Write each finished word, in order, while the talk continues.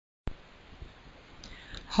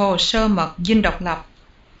Hồ sơ mật dinh độc lập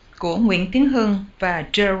của Nguyễn Tiến Hưng và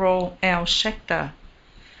Gerald L. Schechter.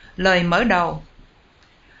 Lời mở đầu.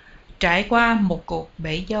 Trải qua một cuộc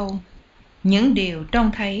bể dâu, những điều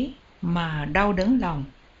trông thấy mà đau đớn lòng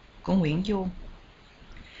của Nguyễn Du.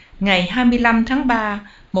 Ngày 25 tháng 3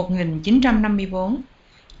 1954,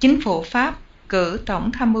 chính phủ Pháp cử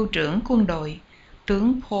Tổng tham mưu trưởng quân đội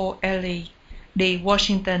tướng Paul Elie đi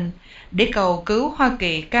Washington để cầu cứu Hoa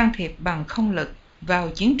Kỳ can thiệp bằng không lực vào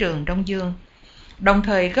chiến trường Đông Dương, đồng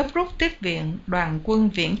thời gấp rút tiếp viện đoàn quân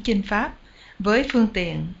viễn chinh Pháp với phương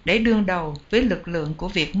tiện để đương đầu với lực lượng của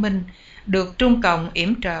Việt Minh được Trung Cộng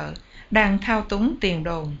yểm trợ đang thao túng tiền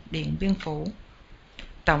đồn Điện Biên Phủ.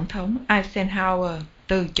 Tổng thống Eisenhower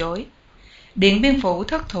từ chối. Điện Biên Phủ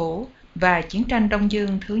thất thủ và chiến tranh Đông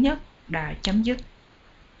Dương thứ nhất đã chấm dứt.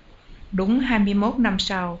 Đúng 21 năm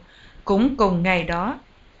sau, cũng cùng ngày đó,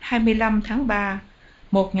 25 tháng 3,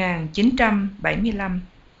 1975,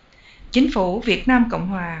 Chính phủ Việt Nam Cộng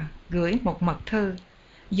Hòa gửi một mật thư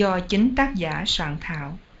do chính tác giả soạn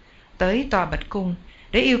thảo tới Tòa Bạch Cung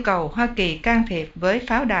để yêu cầu Hoa Kỳ can thiệp với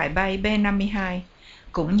pháo đài bay B-52,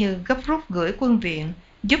 cũng như gấp rút gửi quân viện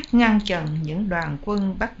giúp ngăn chặn những đoàn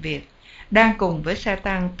quân Bắc Việt đang cùng với xe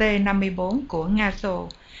tăng T-54 của Nga Xô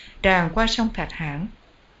tràn qua sông Thạch Hãn.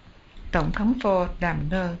 Tổng thống Ford làm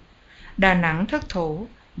ngơ, Đà Nẵng thất thủ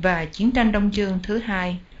và chiến tranh Đông Dương thứ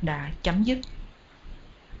hai đã chấm dứt.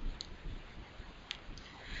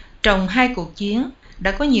 Trong hai cuộc chiến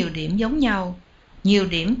đã có nhiều điểm giống nhau, nhiều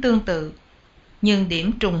điểm tương tự, nhưng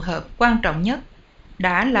điểm trùng hợp quan trọng nhất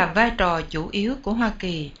đã là vai trò chủ yếu của Hoa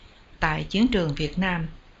Kỳ tại chiến trường Việt Nam.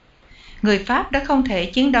 Người Pháp đã không thể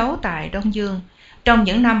chiến đấu tại Đông Dương trong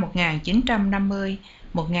những năm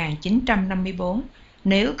 1950-1954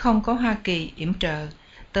 nếu không có Hoa Kỳ yểm trợ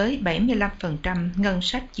tới 75% ngân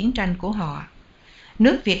sách chiến tranh của họ.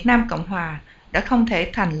 Nước Việt Nam Cộng Hòa đã không thể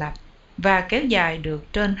thành lập và kéo dài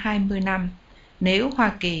được trên 20 năm nếu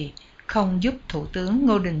Hoa Kỳ không giúp Thủ tướng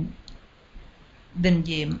Ngô Đình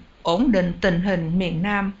Diệm ổn định tình hình miền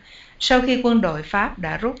Nam sau khi quân đội Pháp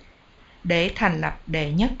đã rút để thành lập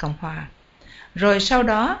đệ nhất Cộng Hòa, rồi sau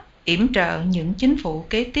đó yểm trợ những chính phủ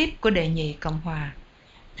kế tiếp của đệ nhị Cộng Hòa.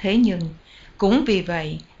 Thế nhưng, cũng vì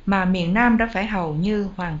vậy mà miền Nam đã phải hầu như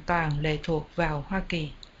hoàn toàn lệ thuộc vào Hoa Kỳ,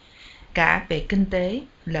 cả về kinh tế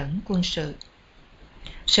lẫn quân sự.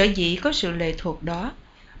 Sở dĩ có sự lệ thuộc đó,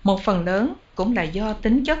 một phần lớn cũng là do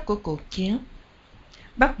tính chất của cuộc chiến.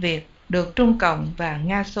 Bắc Việt được Trung Cộng và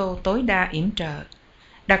Nga Xô tối đa yểm trợ,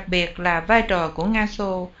 đặc biệt là vai trò của Nga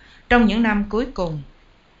Xô trong những năm cuối cùng.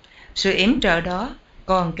 Sự yểm trợ đó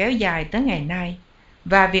còn kéo dài tới ngày nay,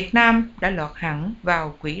 và Việt Nam đã lọt hẳn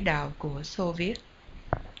vào quỹ đạo của Xô Viết.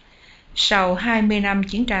 Sau 20 năm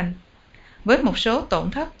chiến tranh, với một số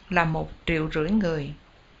tổn thất là 1,5 triệu người,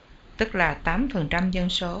 tức là 8% dân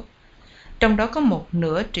số, trong đó có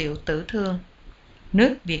 1/2 triệu tử thương,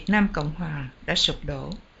 nước Việt Nam Cộng Hòa đã sụp đổ,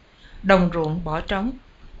 đồng ruộng bỏ trống,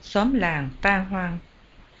 xóm làng tan hoang,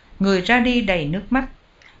 người ra đi đầy nước mắt,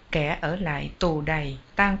 kẻ ở lại tù đầy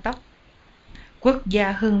tang tóc. Quốc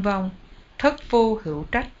gia hưng vong, thất phu hữu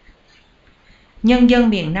trách. Nhân dân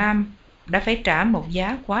miền Nam đã phải trả một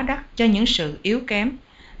giá quá đắt cho những sự yếu kém,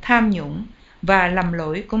 tham nhũng và lầm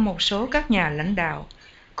lỗi của một số các nhà lãnh đạo,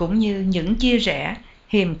 cũng như những chia rẽ,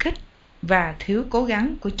 hiềm khích và thiếu cố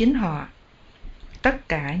gắng của chính họ. Tất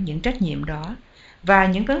cả những trách nhiệm đó và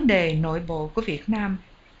những vấn đề nội bộ của Việt Nam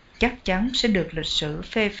chắc chắn sẽ được lịch sử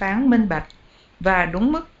phê phán minh bạch và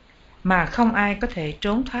đúng mức, mà không ai có thể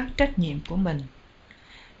trốn thoát trách nhiệm của mình.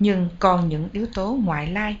 Nhưng còn những yếu tố ngoại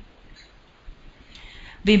lai.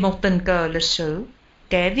 Vì một tình cờ lịch sử,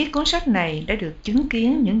 kẻ viết cuốn sách này đã được chứng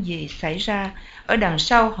kiến những gì xảy ra ở đằng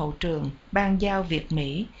sau hậu trường ban giao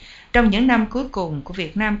Việt-Mỹ trong những năm cuối cùng của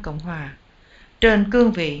Việt Nam Cộng Hòa, trên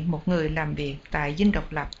cương vị một người làm việc tại Dinh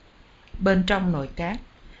Độc Lập, bên trong nội các,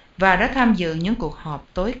 và đã tham dự những cuộc họp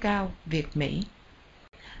tối cao Việt-Mỹ.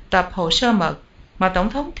 Tập hồ sơ mật mà Tổng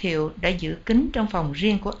thống Thiệu đã giữ kín trong phòng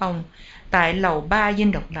riêng của ông tại lầu 3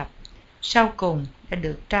 Dinh Độc Lập, sau cùng đã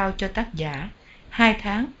được trao cho tác giả 2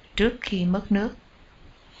 tháng trước khi mất nước.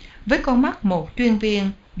 Với con mắt một chuyên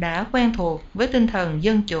viên đã quen thuộc với tinh thần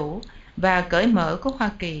dân chủ và cởi mở của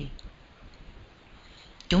Hoa Kỳ,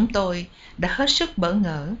 chúng tôi đã hết sức bỡ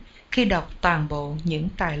ngỡ khi đọc toàn bộ những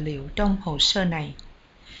tài liệu trong hồ sơ này.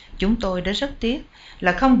 Chúng tôi đã rất tiếc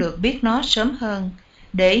là không được biết nó sớm hơn,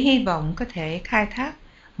 để hy vọng có thể khai thác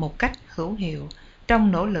một cách hữu hiệu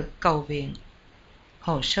trong nỗ lực cầu viện.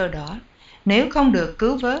 Hồ sơ đó, nếu không được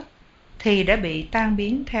cứu vớt, thì đã bị tan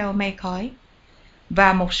biến theo mây khói,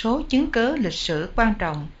 và một số chứng cớ lịch sử quan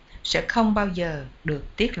trọng sẽ không bao giờ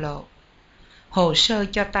được tiết lộ. hồ sơ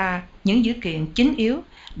cho ta những dữ kiện chính yếu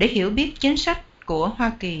để hiểu biết chính sách của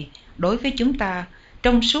Hoa Kỳ đối với chúng ta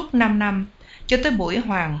trong suốt 5 năm cho tới buổi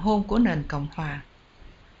hoàng hôn của nền Cộng hòa.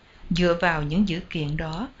 Dựa vào những dữ kiện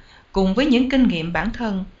đó, cùng với những kinh nghiệm bản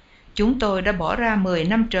thân, chúng tôi đã bỏ ra 10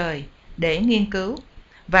 năm trời để nghiên cứu,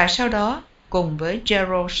 và sau đó cùng với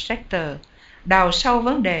Gerald Schechter đào sâu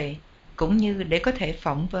vấn đề, cũng như để có thể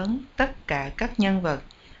phỏng vấn tất cả các nhân vật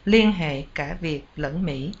liên hệ cả Việt lẫn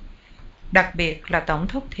Mỹ, đặc biệt là Tổng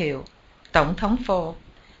thống Thiệu, Tổng thống Ford,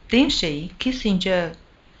 Tiến sĩ Kissinger,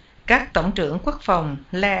 các Tổng trưởng Quốc phòng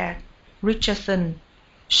Laird, Richardson,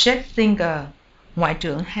 Schlesinger, Ngoại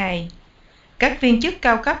trưởng Hay, các viên chức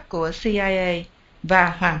cao cấp của CIA, và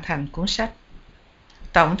hoàn thành cuốn sách.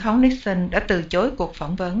 Tổng thống Nixon đã từ chối cuộc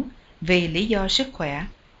phỏng vấn vì lý do sức khỏe.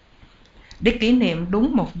 Để kỷ niệm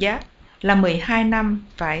đúng một giáp là 12 năm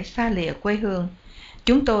phải xa lìa quê hương,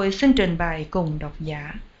 chúng tôi xin trình bày cùng độc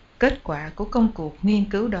giả kết quả của công cuộc nghiên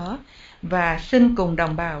cứu đó và xin cùng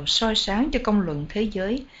đồng bào soi sáng cho công luận thế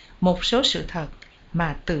giới một số sự thật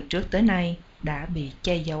mà từ trước tới nay đã bị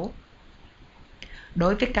che giấu.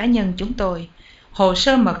 Đối với cá nhân chúng tôi, hồ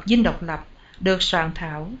sơ mật dinh độc lập được soạn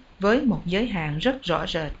thảo với một giới hạn rất rõ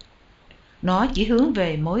rệt. Nó chỉ hướng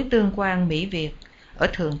về mối tương quan Mỹ-Việt ở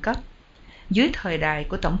thượng cấp, dưới thời đại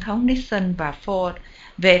của Tổng thống Nixon và Ford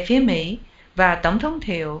về phía Mỹ và Tổng thống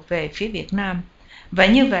Thiệu về phía Việt Nam. Và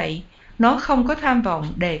như vậy, nó không có tham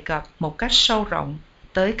vọng đề cập một cách sâu rộng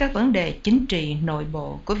tới các vấn đề chính trị nội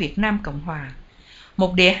bộ của Việt Nam Cộng Hòa,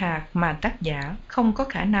 một địa hạt mà tác giả không có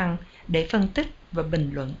khả năng để phân tích và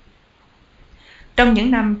bình luận. Trong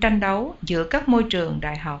những năm tranh đấu giữa các môi trường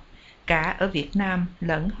đại học, cả ở Việt Nam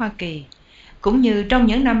lẫn Hoa Kỳ, cũng như trong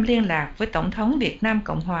những năm liên lạc với Tổng thống Việt Nam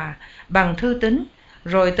Cộng Hòa bằng thư tín,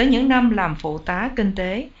 rồi tới những năm làm phụ tá kinh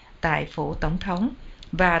tế tại phủ Tổng thống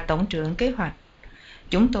và Tổng trưởng Kế hoạch,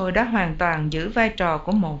 chúng tôi đã hoàn toàn giữ vai trò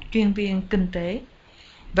của một chuyên viên kinh tế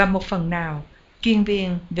và một phần nào chuyên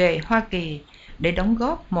viên về Hoa Kỳ để đóng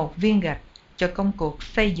góp một viên gạch cho công cuộc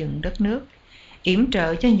xây dựng đất nước, yểm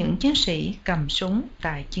trợ cho những chiến sĩ cầm súng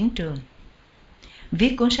tại chiến trường.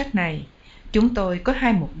 Viết cuốn sách này, chúng tôi có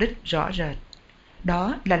hai mục đích rõ rệt.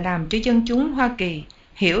 Đó là làm cho dân chúng Hoa Kỳ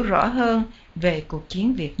hiểu rõ hơn về cuộc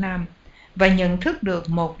chiến Việt Nam và nhận thức được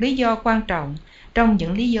một lý do quan trọng trong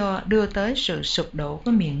những lý do đưa tới sự sụp đổ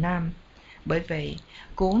của miền Nam. Bởi vậy,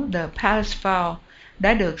 cuốn The Palace Fall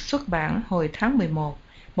đã được xuất bản hồi tháng 11,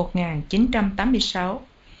 1986.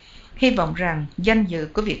 Hy vọng rằng danh dự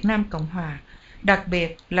của Việt Nam Cộng Hòa, đặc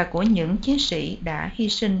biệt là của những chiến sĩ đã hy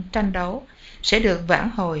sinh tranh đấu, sẽ được vãn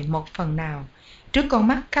hồi một phần nào trước con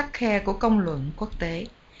mắt khắt khe của công luận quốc tế.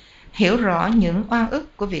 Hiểu rõ những oan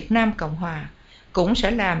ức của Việt Nam Cộng Hòa cũng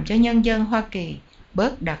sẽ làm cho nhân dân Hoa Kỳ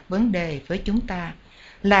bớt đặt vấn đề với chúng ta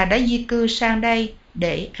là đã di cư sang đây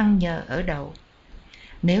để ăn nhờ ở đậu.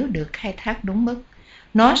 Nếu được khai thác đúng mức,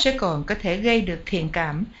 nó sẽ còn có thể gây được thiện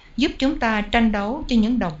cảm, giúp chúng ta tranh đấu cho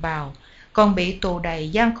những đồng bào còn bị tù đầy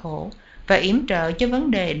gian khổ và yểm trợ cho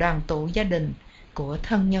vấn đề đoàn tụ gia đình của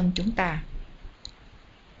thân nhân chúng ta.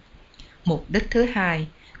 Mục đích thứ hai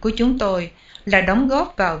của chúng tôi là đóng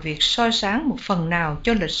góp vào việc soi sáng một phần nào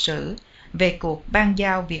cho lịch sử về cuộc ban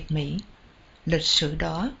giao Việt-Mỹ. Lịch sử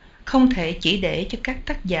đó không thể chỉ để cho các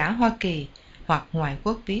tác giả Hoa Kỳ hoặc ngoại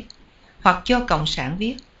quốc viết, hoặc cho Cộng sản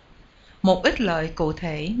viết. Một ích lợi cụ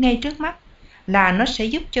thể ngay trước mắt là nó sẽ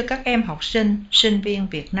giúp cho các em học sinh, sinh viên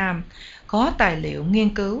Việt Nam có tài liệu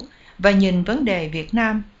nghiên cứu và nhìn vấn đề Việt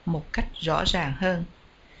Nam một cách rõ ràng hơn.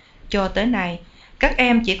 Cho tới nay, các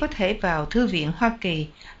em chỉ có thể vào Thư viện Hoa Kỳ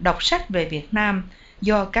đọc sách về Việt Nam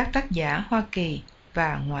do các tác giả Hoa Kỳ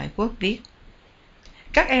và ngoại quốc viết.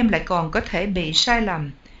 Các em lại còn có thể bị sai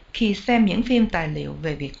lầm khi xem những phim tài liệu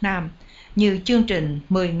về Việt Nam như chương trình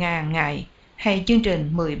 10.000 ngày hay chương trình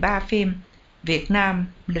 13 phim Việt Nam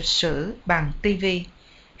lịch sử bằng TV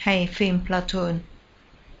hay phim Platoon.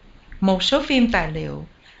 Một số phim tài liệu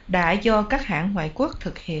đã do các hãng ngoại quốc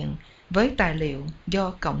thực hiện với tài liệu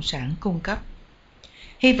do Cộng sản cung cấp.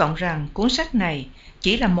 Hy vọng rằng cuốn sách này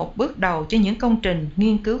chỉ là một bước đầu cho những công trình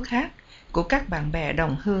nghiên cứu khác của các bạn bè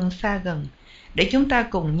đồng hương xa gần, để chúng ta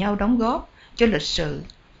cùng nhau đóng góp cho lịch sử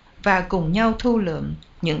và cùng nhau thu lượm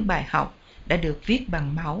những bài học đã được viết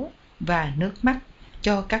bằng máu và nước mắt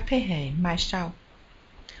cho các thế hệ mai sau.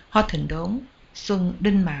 Ho Thịnh Đốn, Xuân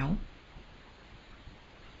Đinh Mão.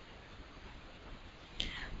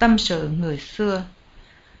 Tâm sự người xưa.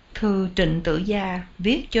 Thư Trịnh Tử Gia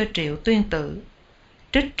viết cho Triệu Tuyên Tử,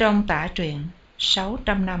 trích trong tả truyện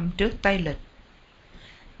 600 năm trước Tây Lịch.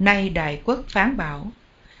 Nay Đại Quốc phán bảo,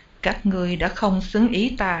 các ngươi đã không xứng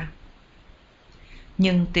ý ta.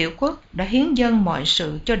 Nhưng Tiểu Quốc đã hiến dâng mọi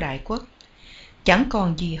sự cho Đại Quốc. Chẳng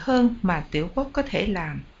còn gì hơn mà tiểu quốc có thể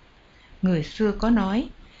làm. Người xưa có nói,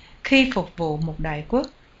 khi phục vụ một đại quốc,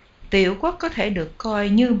 tiểu quốc có thể được coi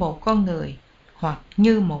như một con người hoặc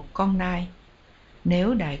như một con nai.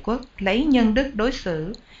 Nếu đại quốc lấy nhân đức đối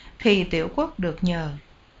xử thì tiểu quốc được nhờ,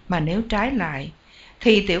 mà nếu trái lại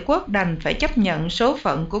thì tiểu quốc đành phải chấp nhận số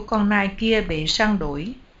phận của con nai kia bị săn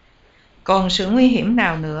đuổi. Còn sự nguy hiểm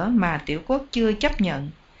nào nữa mà tiểu quốc chưa chấp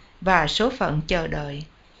nhận và số phận chờ đợi,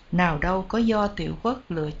 nào đâu có do tiểu quốc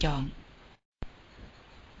lựa chọn.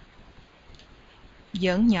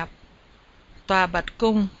 Dẫn nhập. Tòa Bạch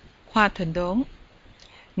Cung, Hoa Thịnh Đốn,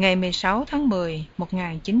 ngày 16 tháng 10,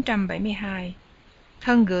 1972.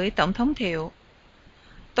 Thân gửi Tổng thống Thiệu.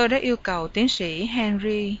 Tôi đã yêu cầu tiến sĩ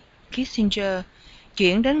Henry Kissinger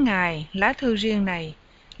chuyển đến ngài lá thư riêng này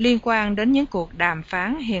liên quan đến những cuộc đàm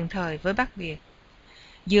phán hiện thời với Bắc Việt,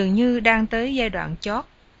 dường như đang tới giai đoạn chót.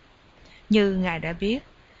 Như ngài đã biết,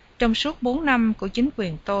 trong suốt 4 năm của chính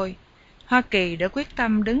quyền tôi, Hoa Kỳ đã quyết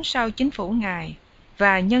tâm đứng sau chính phủ ngài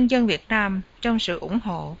và nhân dân Việt Nam trong sự ủng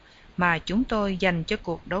hộ mà chúng tôi dành cho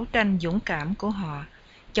cuộc đấu tranh dũng cảm của họ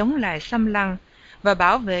chống lại xâm lăng và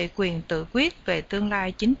bảo vệ quyền tự quyết về tương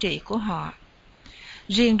lai chính trị của họ.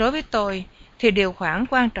 Riêng đối với tôi thì điều khoản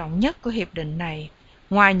quan trọng nhất của hiệp định này,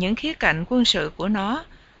 ngoài những khía cạnh quân sự của nó,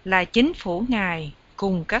 là chính phủ ngài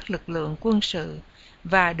cùng các lực lượng quân sự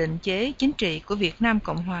và định chế chính trị của Việt Nam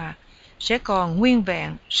Cộng Hòa sẽ còn nguyên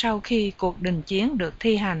vẹn sau khi cuộc đình chiến được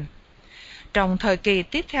thi hành. Trong thời kỳ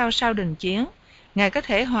tiếp theo sau đình chiến, ngài có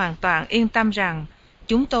thể hoàn toàn yên tâm rằng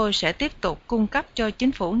chúng tôi sẽ tiếp tục cung cấp cho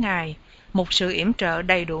chính phủ ngài một sự yểm trợ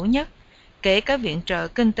đầy đủ nhất, kể cả viện trợ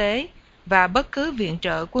kinh tế và bất cứ viện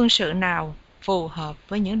trợ quân sự nào phù hợp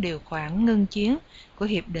với những điều khoản ngưng chiến của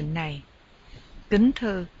hiệp định này. Kính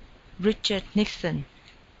thư Richard Nixon.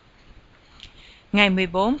 Ngày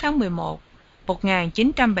 14 tháng 11,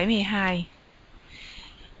 1972.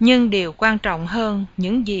 Nhưng điều quan trọng hơn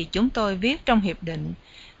những gì chúng tôi viết trong hiệp định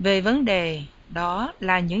về vấn đề đó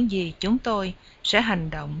là những gì chúng tôi sẽ hành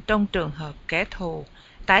động trong trường hợp kẻ thù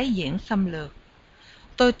tái diễn xâm lược.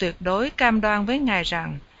 Tôi tuyệt đối cam đoan với ngài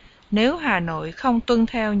rằng nếu Hà Nội không tuân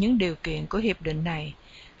theo những điều kiện của hiệp định này,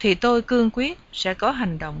 thì tôi cương quyết sẽ có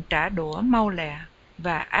hành động trả đũa mau lẹ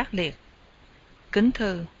và ác liệt. Kính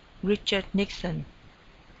thư Richard Nixon.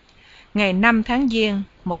 Ngày 5 tháng Giêng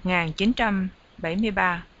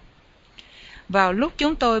 1973. Vào lúc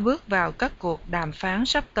chúng tôi bước vào các cuộc đàm phán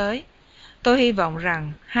sắp tới, tôi hy vọng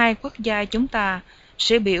rằng hai quốc gia chúng ta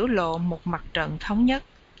sẽ biểu lộ một mặt trận thống nhất.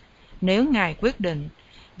 Nếu ngài quyết định,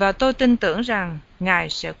 và tôi tin tưởng rằng ngài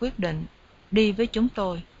sẽ quyết định đi với chúng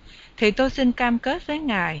tôi, thì tôi xin cam kết với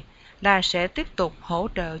ngài là sẽ tiếp tục hỗ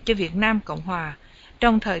trợ cho Việt Nam Cộng Hòa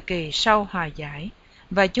trong thời kỳ sau hòa giải,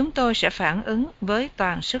 và chúng tôi sẽ phản ứng với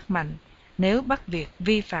toàn sức mạnh nếu Bắc Việt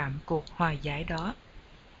vi phạm cuộc hòa giải đó.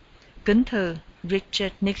 Kính thư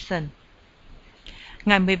Richard Nixon.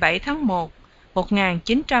 Ngày 17 tháng 1,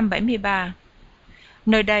 1973.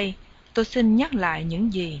 Nơi đây, tôi xin nhắc lại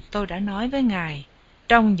những gì tôi đã nói với ngài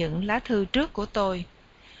trong những lá thư trước của tôi.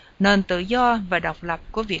 Nền tự do và độc lập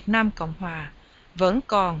của Việt Nam Cộng Hòa vẫn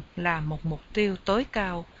còn là một mục tiêu tối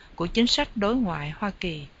cao của chính sách đối ngoại Hoa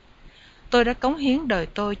Kỳ. Tôi đã cống hiến đời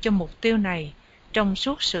tôi cho mục tiêu này trong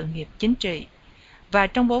suốt sự nghiệp chính trị, và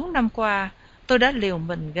trong 4 năm qua, tôi đã liều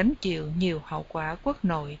mình gánh chịu nhiều hậu quả quốc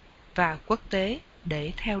nội và quốc tế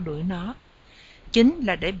để theo đuổi nó. Chính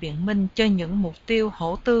là để biện minh cho những mục tiêu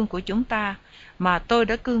hổ tương của chúng ta mà tôi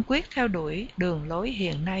đã cương quyết theo đuổi đường lối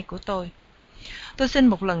hiện nay của tôi. Tôi xin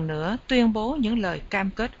một lần nữa tuyên bố những lời cam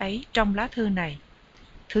kết ấy trong lá thư này.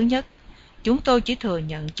 Thứ nhất, chúng tôi chỉ thừa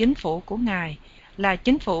nhận chính phủ của ngài là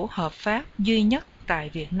chính phủ hợp pháp duy nhất tại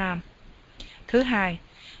Việt Nam. Thứ hai,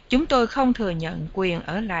 chúng tôi không thừa nhận quyền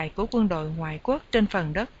ở lại của quân đội ngoại quốc trên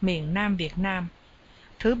phần đất miền Nam Việt Nam.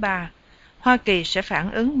 Thứ ba, Hoa Kỳ sẽ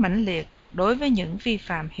phản ứng mãnh liệt đối với những vi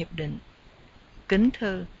phạm hiệp định. Kính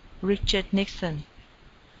thư Richard Nixon.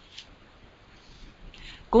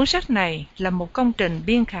 Cuốn sách này là một công trình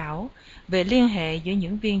biên khảo về liên hệ giữa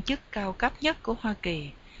những viên chức cao cấp nhất của Hoa Kỳ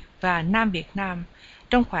và Nam Việt Nam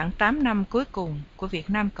trong khoảng 8 năm cuối cùng của Việt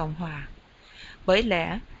Nam Cộng Hòa. Bởi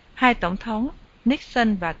lẽ, hai tổng thống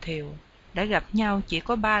Nixon và Thiệu đã gặp nhau chỉ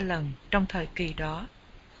có 3 lần trong thời kỳ đó.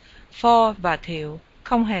 Ford và Thiệu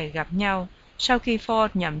không hề gặp nhau sau khi Ford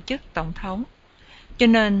nhậm chức tổng thống, cho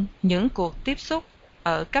nên những cuộc tiếp xúc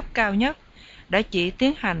ở cấp cao nhất đã chỉ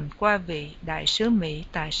tiến hành qua vị đại sứ Mỹ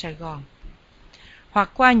tại Sài Gòn, hoặc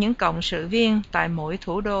qua những cộng sự viên tại mỗi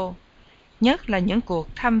thủ đô, nhất là những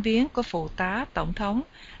cuộc thăm viếng của phụ tá tổng thống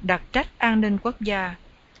đặc trách an ninh quốc gia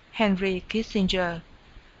Henry Kissinger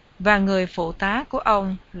và người phụ tá của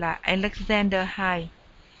ông là Alexander Haig.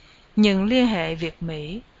 Nhưng liên hệ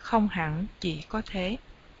Việt-Mỹ không hẳn chỉ có thế.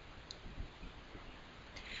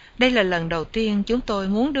 Đây là lần đầu tiên chúng tôi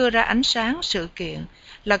muốn đưa ra ánh sáng sự kiện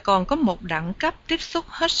là còn có một đẳng cấp tiếp xúc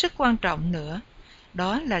hết sức quan trọng nữa,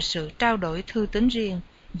 đó là sự trao đổi thư tín riêng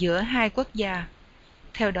giữa hai quốc gia.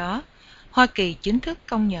 Theo đó, Hoa Kỳ chính thức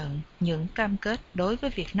công nhận những cam kết đối với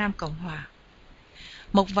Việt Nam Cộng Hòa.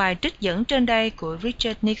 Một vài trích dẫn trên đây của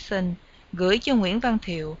Richard Nixon gửi cho Nguyễn Văn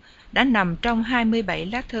Thiệu đã nằm trong 27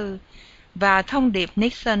 lá thư và thông điệp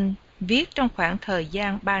Nixon viết trong khoảng thời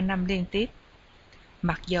gian 3 năm liên tiếp.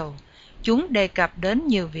 Mặc dầu chúng đề cập đến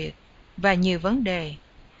nhiều việc và nhiều vấn đề,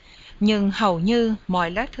 nhưng hầu như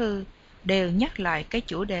mọi lá thư đều nhắc lại cái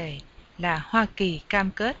chủ đề là Hoa Kỳ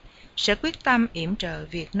cam kết sẽ quyết tâm yểm trợ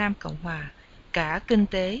Việt Nam Cộng Hòa cả kinh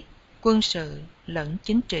tế, quân sự lẫn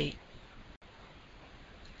chính trị.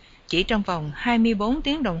 Chỉ trong vòng 24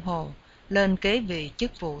 tiếng đồng hồ lên kế vị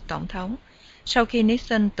chức vụ tổng thống, sau khi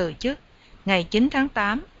Nixon từ chức ngày 9 tháng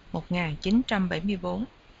 8 1974,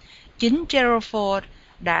 chính Gerald Ford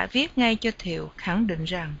đã viết ngay cho Thiệu khẳng định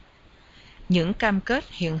rằng những cam kết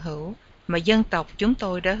hiện hữu mà dân tộc chúng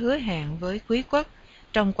tôi đã hứa hẹn với quý quốc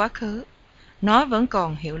trong quá khứ, nó vẫn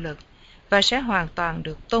còn hiệu lực và sẽ hoàn toàn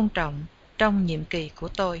được tôn trọng trong nhiệm kỳ của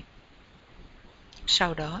tôi.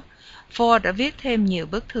 Sau đó, Ford đã viết thêm nhiều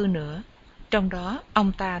bức thư nữa, trong đó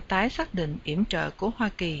ông ta tái xác định yểm trợ của Hoa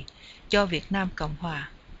Kỳ cho Việt Nam Cộng Hòa.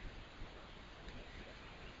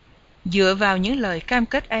 Dựa vào những lời cam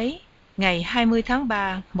kết ấy, ngày 20 tháng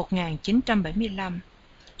 3 1975,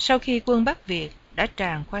 sau khi quân Bắc Việt đã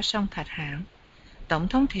tràn qua sông Thạch Hãn, Tổng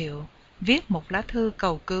thống Thiệu viết một lá thư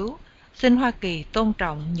cầu cứu xin Hoa Kỳ tôn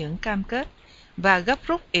trọng những cam kết và gấp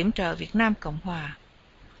rút yểm trợ Việt Nam Cộng Hòa.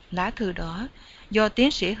 Lá thư đó do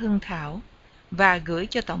tiến sĩ Hưng thảo và gửi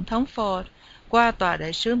cho Tổng thống Ford qua Tòa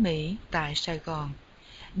đại sứ Mỹ tại Sài Gòn,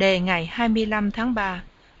 đề ngày 25 tháng 3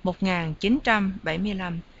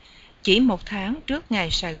 1975, chỉ một tháng trước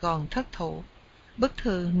ngày Sài Gòn thất thủ. Bức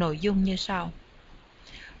thư nội dung như sau.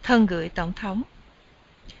 Thân gửi Tổng thống.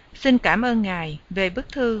 Xin cảm ơn Ngài về bức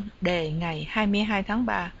thư đề ngày 22 tháng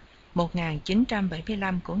 3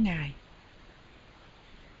 1975 của Ngài.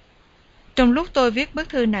 Trong lúc tôi viết bức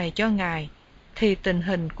thư này cho Ngài, thì tình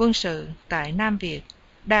hình quân sự tại Nam Việt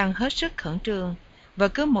đang hết sức khẩn trương và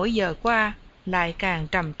cứ mỗi giờ qua lại càng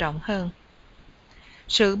trầm trọng hơn.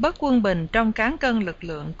 Sự bất quân bình trong cán cân lực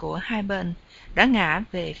lượng của hai bên đã ngã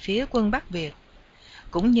về phía quân Bắc Việt,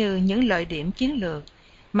 cũng như những lợi điểm chiến lược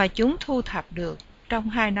mà chúng thu thập được trong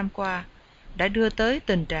 2 năm qua đã đưa tới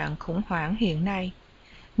tình trạng khủng hoảng hiện nay,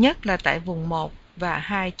 nhất là tại vùng 1 và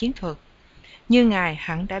 2 chiến thuật. Như Ngài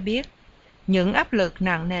hẳn đã biết, những áp lực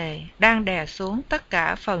nặng nề đang đè xuống tất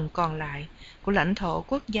cả phần còn lại của lãnh thổ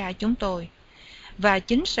quốc gia chúng tôi, và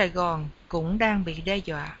chính Sài Gòn cũng đang bị đe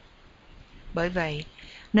dọa. Bởi vậy,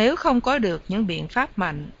 nếu không có được những biện pháp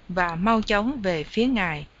mạnh và mau chóng về phía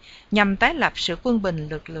Ngài nhằm tái lập sự quân bình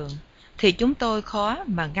lực lượng, thì chúng tôi khó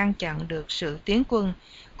mà ngăn chặn được sự tiến quân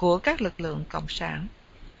của các lực lượng cộng sản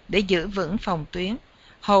để giữ vững phòng tuyến,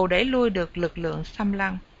 hầu đẩy lui được lực lượng xâm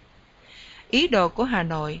lăng. Ý đồ của Hà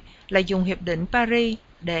Nội là dùng Hiệp định Paris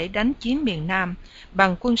để đánh chiếm miền Nam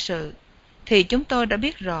bằng quân sự, thì chúng tôi đã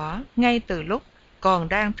biết rõ ngay từ lúc còn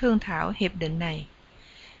đang thương thảo hiệp định này.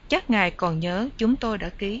 Chắc Ngài còn nhớ chúng tôi đã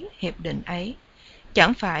ký hiệp định ấy,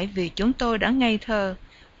 chẳng phải vì chúng tôi đã ngây thơ,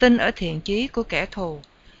 tin ở thiện chí của kẻ thù,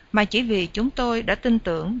 mà chỉ vì chúng tôi đã tin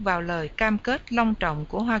tưởng vào lời cam kết long trọng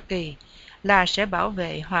của Hoa Kỳ là sẽ bảo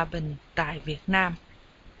vệ hòa bình tại Việt Nam.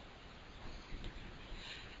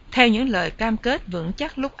 Theo những lời cam kết vững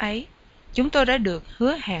chắc lúc ấy, chúng tôi đã được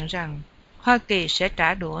hứa hẹn rằng Hoa Kỳ sẽ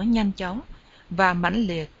trả đũa nhanh chóng và mãnh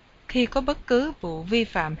liệt khi có bất cứ vụ vi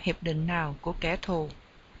phạm hiệp định nào của kẻ thù.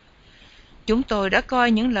 Chúng tôi đã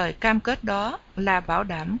coi những lời cam kết đó là bảo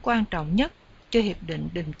đảm quan trọng nhất cho hiệp định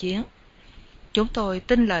đình chiến. Chúng tôi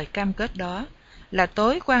tin lời cam kết đó là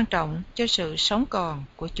tối quan trọng cho sự sống còn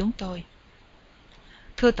của chúng tôi.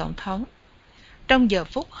 Thưa Tổng thống, trong giờ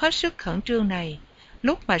phút hết sức khẩn trương này,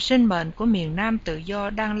 lúc mà sinh mệnh của miền Nam tự do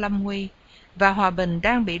đang lâm nguy và hòa bình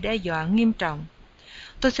đang bị đe dọa nghiêm trọng,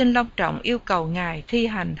 tôi xin long trọng yêu cầu Ngài thi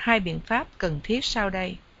hành 2 biện pháp cần thiết sau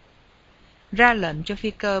đây. Ra lệnh cho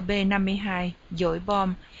phi cơ B-52 dội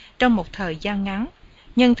bom trong một thời gian ngắn,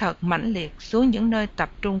 nhưng thật mãnh liệt xuống những nơi tập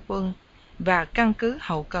trung quân và căn cứ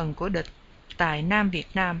hậu cần của địch tại Nam Việt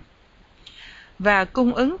Nam, và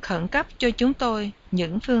cung ứng khẩn cấp cho chúng tôi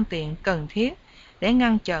những phương tiện cần thiết để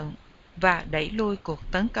ngăn chặn và đẩy lui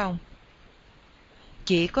cuộc tấn công.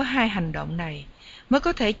 Chỉ có 2 hành động này mới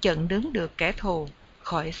có thể chặn đứng được kẻ thù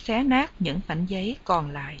khỏi xé nát những mảnh giấy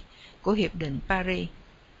còn lại của Hiệp định Paris.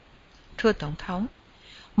 Thưa Tổng thống,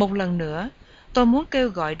 một lần nữa, Tôi muốn kêu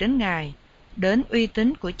gọi đến Ngài, đến uy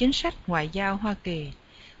tín của chính sách ngoại giao Hoa Kỳ,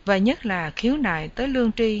 và nhất là khiếu nại tới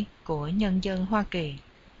lương tri của nhân dân Hoa Kỳ.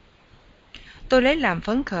 Tôi lấy làm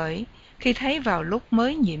phấn khởi khi thấy vào lúc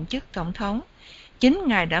mới nhiệm chức tổng thống, chính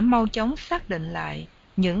Ngài đã mau chóng xác định lại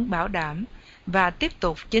những bảo đảm và tiếp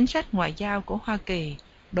tục chính sách ngoại giao của Hoa Kỳ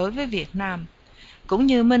đối với Việt Nam, cũng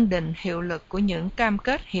như minh định hiệu lực của những cam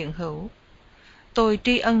kết hiện hữu. Tôi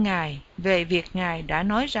tri ân Ngài về việc Ngài đã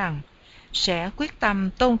nói rằng sẽ quyết tâm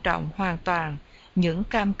tôn trọng hoàn toàn những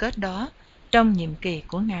cam kết đó trong nhiệm kỳ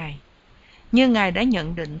của Ngài. Như Ngài đã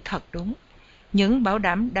nhận định thật đúng, những bảo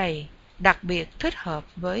đảm đầy đặc biệt thích hợp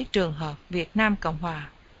với trường hợp Việt Nam Cộng Hòa.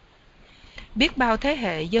 Biết bao thế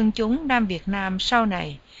hệ dân chúng Nam Việt Nam sau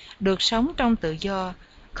này được sống trong tự do,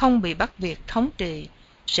 không bị Bắc Việt thống trị,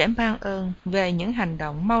 sẽ mang ơn về những hành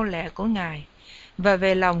động mau lẹ của Ngài và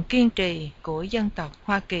về lòng kiên trì của dân tộc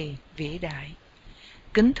Hoa Kỳ vĩ đại.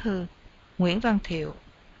 Kính thư Nguyễn Văn Thiệu,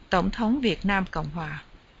 Tổng thống Việt Nam Cộng Hòa.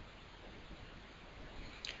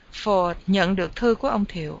 Ford nhận được thư của ông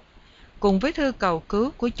Thiệu, cùng với thư cầu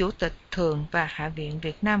cứu của Chủ tịch Thượng và Hạ viện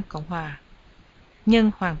Việt Nam Cộng Hòa,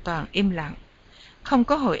 nhưng hoàn toàn im lặng, không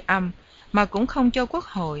có hồi âm mà cũng không cho Quốc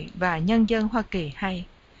hội và nhân dân Hoa Kỳ hay.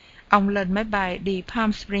 Ông lên máy bay đi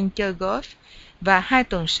Palm Springs chơi golf và 2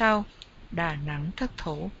 tuần sau, Đà Nẵng thất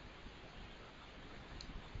thủ.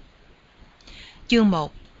 Chương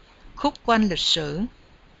 1. Khúc quanh lịch sử.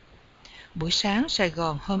 Buổi sáng Sài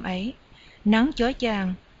Gòn hôm ấy, nắng chói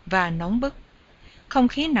chang và nóng bức, không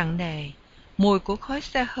khí nặng nề, mùi của khói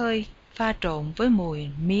xe hơi pha trộn với mùi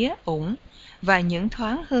mía ủng và những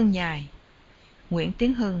thoáng hương nhài. Nguyễn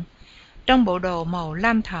Tiến Hưng, trong bộ đồ màu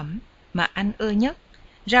lam thẫm mà anh ưa nhất,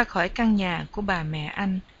 ra khỏi căn nhà của bà mẹ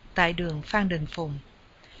anh tại đường Phan Đình Phùng,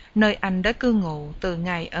 nơi anh đã cư ngụ từ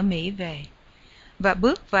ngày ở Mỹ về, và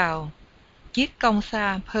bước vào chiếc công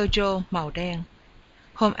xa Peugeot màu đen.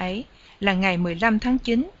 Hôm ấy là ngày 15 tháng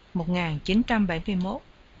 9, 1971.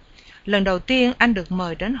 Lần đầu tiên anh được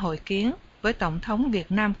mời đến hội kiến với Tổng thống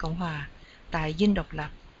Việt Nam Cộng Hòa tại Dinh Độc Lập.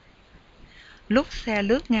 Lúc xe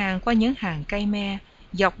lướt ngang qua những hàng cây me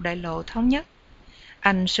dọc đại lộ Thống Nhất,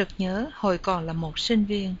 anh sực nhớ hồi còn là một sinh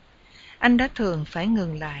viên, anh đã thường phải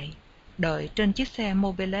ngừng lại, đợi trên chiếc xe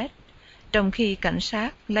mobilet, trong khi cảnh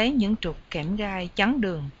sát lấy những trục kẽm gai chắn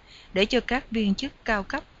đường để cho các viên chức cao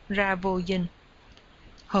cấp ra vô dinh.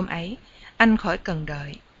 Hôm ấy, anh khỏi cần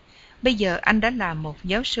đợi. Bây giờ anh đã là một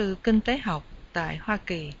giáo sư kinh tế học tại Hoa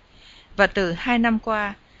Kỳ, và từ 2 năm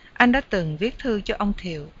qua, anh đã từng viết thư cho ông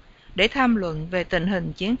Thiệu để tham luận về tình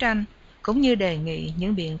hình chiến tranh, cũng như đề nghị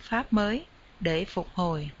những biện pháp mới để phục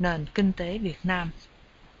hồi nền kinh tế Việt Nam.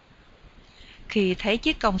 Khi thấy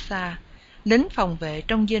chiếc công xa, lính phòng vệ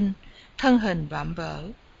trong dinh, thân hình vạm vỡ,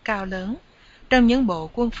 cao lớn, trong những bộ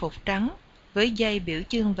quân phục trắng với dây biểu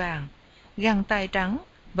chương vàng, găng tay trắng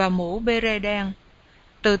và mũ bê đen,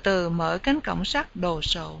 từ từ mở cánh cổng sắt đồ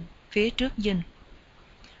sộ phía trước dinh.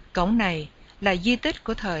 Cổng này là di tích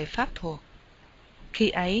của thời Pháp thuộc. Khi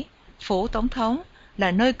ấy, phủ tổng thống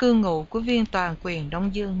là nơi cư ngụ của viên toàn quyền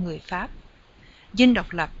Đông Dương người Pháp. Dinh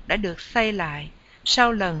Độc Lập đã được xây lại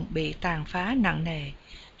sau lần bị tàn phá nặng nề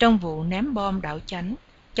trong vụ ném bom đảo Chánh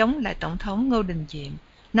chống lại Tổng thống Ngô Đình Diệm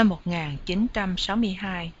năm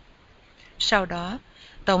 1962. Sau đó,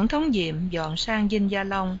 Tổng thống Diệm dọn sang Dinh Gia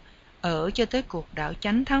Long ở cho tới cuộc đảo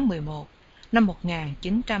Chánh tháng 11 năm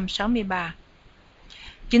 1963.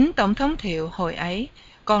 Chính Tổng thống Thiệu hồi ấy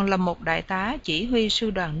còn là một đại tá chỉ huy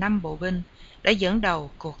sư đoàn 5 bộ binh đã dẫn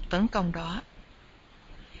đầu cuộc tấn công đó.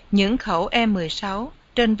 Những khẩu E-16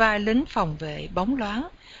 trên vai lính phòng vệ bóng loáng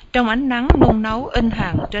trong ánh nắng nung nấu in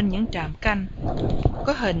hàng trên những trạm canh,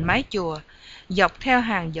 có hình mái chùa dọc theo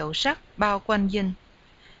hàng dậu sắt bao quanh dinh.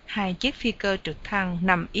 2 chiếc phi cơ trực thăng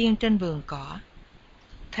nằm yên trên vườn cỏ.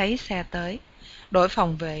 Thấy xe tới, đội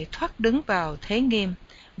phòng vệ thoắt đứng vào thế nghiêm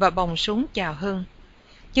và bồng súng chào Hưng,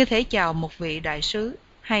 như thể chào một vị đại sứ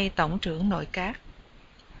hay tổng trưởng nội các.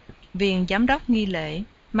 Viên giám đốc nghi lễ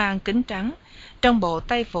mang kính trắng trong bộ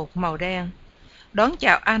tây phục màu đen đón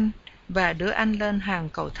chào anh và đưa anh lên hàng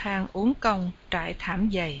cầu thang uốn cong trải thảm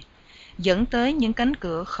dày, dẫn tới những cánh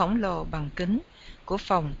cửa khổng lồ bằng kính của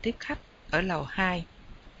phòng tiếp khách ở lầu 2.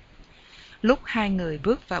 Lúc 2 người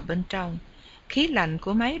bước vào bên trong, khí lạnh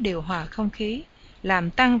của máy điều hòa không khí làm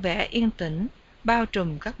tăng vẻ yên tĩnh bao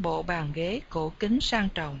trùm các bộ bàn ghế cổ kính sang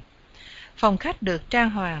trọng. Phòng khách được trang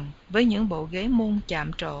hoàng với những bộ ghế mun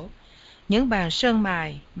chạm trổ, những bàn sơn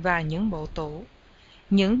mài và những bộ tủ.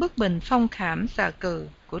 Những bức bình phong khảm xà cừ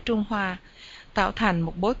của Trung Hoa tạo thành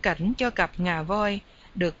một bối cảnh cho cặp ngà voi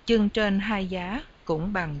được trưng trên 2 giá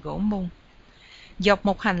cũng bằng gỗ mun. Dọc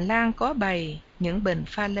một hành lang có bày những bình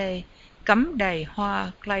pha lê cắm đầy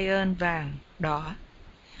hoa Client vàng đỏ.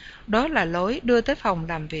 Đó là lối đưa tới phòng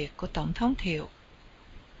làm việc của Tổng thống Thiệu.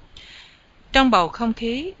 Trong bầu không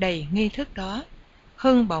khí đầy nghi thức đó,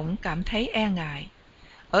 Hưng bỗng cảm thấy e ngại.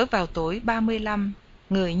 Ở vào tuổi 35,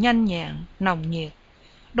 người nhanh nhẹn, nồng nhiệt,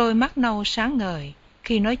 đôi mắt nâu sáng ngời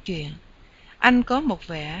khi nói chuyện. Anh có một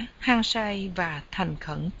vẻ hăng say và thành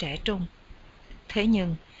khẩn trẻ trung. Thế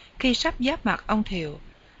nhưng, khi sắp giáp mặt ông Thiệu,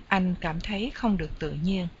 anh cảm thấy không được tự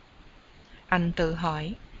nhiên. Anh tự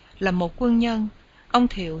hỏi, là một quân nhân, ông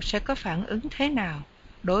Thiệu sẽ có phản ứng thế nào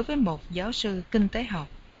đối với một giáo sư kinh tế học?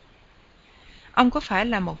 Ông có phải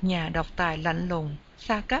là một nhà độc tài lạnh lùng,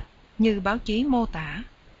 xa cách như báo chí mô tả?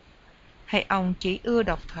 Hay ông chỉ ưa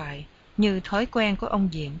độc thoại như thói quen của ông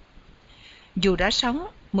Diệm? Dù đã sống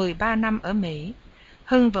 13 năm ở Mỹ,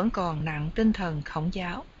 Hưng vẫn còn nặng tinh thần Khổng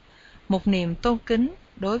giáo, một niềm tôn kính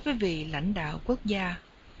đối với vị lãnh đạo quốc gia,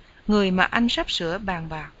 người mà anh sắp sửa bàn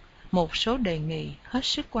bạc một số đề nghị hết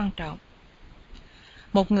sức quan trọng.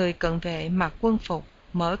 Một người cận vệ mặc quân phục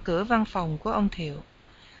mở cửa văn phòng của ông Thiệu.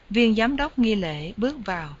 Viên giám đốc nghi lễ bước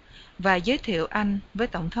vào và giới thiệu anh với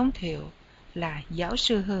Tổng thống Thiệu là giáo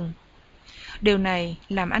sư Hưng. Điều này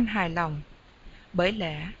làm anh hài lòng, bởi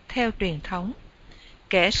lẽ theo truyền thống,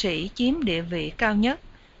 kẻ sĩ chiếm địa vị cao nhất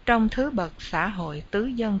trong thứ bậc xã hội tứ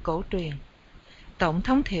dân cổ truyền. Tổng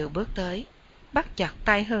thống Thiệu bước tới, bắt chặt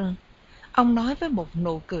tay Hưng. Ông nói với một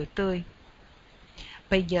nụ cười tươi,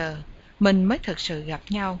 bây giờ mình mới thực sự gặp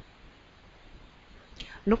nhau.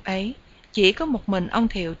 Lúc ấy, chỉ có một mình ông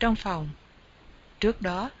Thiệu trong phòng. Trước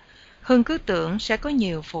đó, Hưng cứ tưởng sẽ có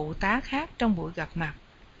nhiều phụ tá khác trong buổi gặp mặt.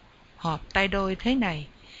 Họp tay đôi thế này,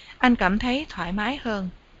 anh cảm thấy thoải mái hơn.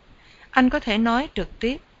 Anh có thể nói trực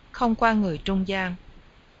tiếp, không qua người trung gian.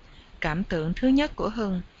 Cảm tưởng thứ nhất của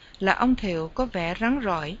Hưng là ông Thiệu có vẻ rắn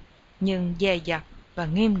rỏi, nhưng dè dặt và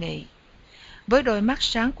nghiêm nghị. Với đôi mắt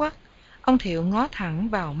sáng quắc, ông Thiệu ngó thẳng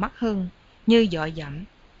vào mắt Hưng như dọa dẫm.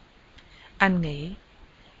 Anh nghĩ,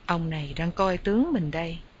 ông này đang coi tướng mình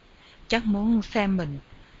đây, chắc muốn xem mình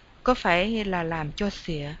có phải là làm cho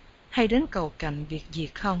xịa hay đến cầu cạnh việc gì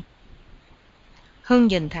không. Hưng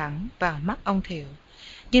nhìn thẳng vào mắt ông Thiệu,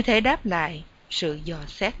 như thể đáp lại sự dò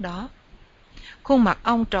xét đó. Khuôn mặt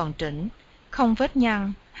ông tròn trĩnh, không vết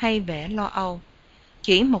nhăn hay vẻ lo âu,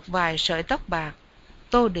 chỉ một vài sợi tóc bạc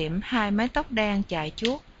tô điểm hai mái tóc đen chải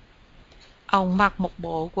chuốt. Ông mặc một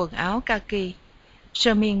bộ quần áo kaki,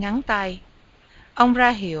 sơ mi ngắn tay. Ông ra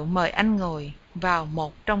hiệu mời anh ngồi vào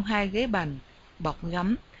một trong hai ghế bành bọc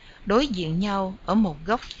gấm đối diện nhau ở một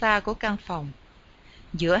góc xa của căn phòng.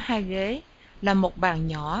 Giữa hai ghế là một bàn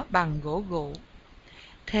nhỏ bằng gỗ gụ.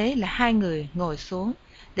 Thế là hai người ngồi xuống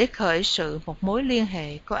để khởi sự một mối liên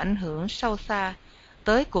hệ có ảnh hưởng sâu xa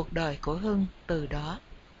tới cuộc đời của Hưng từ đó.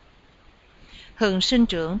 Hưng sinh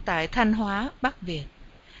trưởng tại Thanh Hóa, Bắc Việt.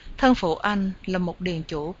 Thân phụ anh là một điền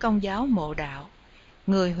chủ Công giáo mộ đạo,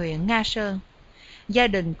 người huyện Nga Sơn. Gia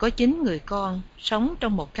đình có 9 người con sống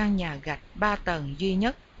trong một căn nhà gạch 3 tầng duy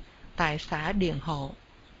nhất tại xã Điền Hộ.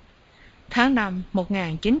 Tháng 5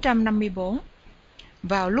 1954,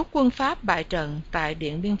 vào lúc quân Pháp bại trận tại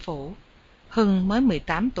Điện Biên Phủ, Hưng mới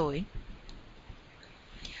 18 tuổi.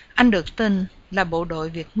 Anh được tin là bộ đội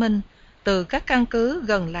Việt Minh từ các căn cứ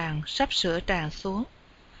gần làng sắp sửa tràn xuống.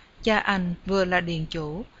 Cha anh vừa là điền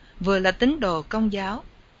chủ, vừa là tín đồ Công giáo,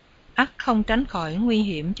 ắt không tránh khỏi nguy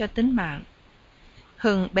hiểm cho tính mạng.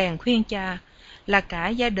 Hưng bèn khuyên cha là cả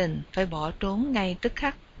gia đình phải bỏ trốn ngay tức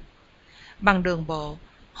khắc. Bằng đường bộ,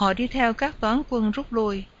 họ đi theo các toán quân rút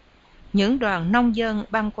lui. Những đoàn nông dân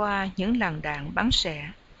băng qua những làn đạn bắn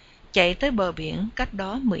xẻ, chạy tới bờ biển cách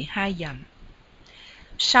đó 12 dặm.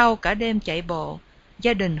 Sau cả đêm chạy bộ,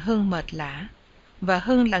 gia đình Hưng mệt lả, và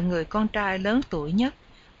Hưng là người con trai lớn tuổi nhất,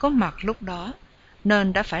 có mặt lúc đó,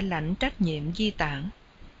 nên đã phải lãnh trách nhiệm di tản.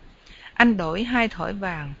 Anh đổi 2 thỏi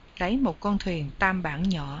vàng, lấy một con thuyền tam bản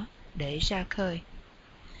nhỏ để ra khơi.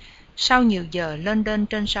 Sau nhiều giờ lênh đênh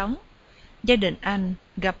trên sóng, gia đình anh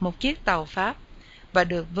gặp một chiếc tàu Pháp và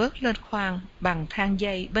được vớt lên khoang bằng thang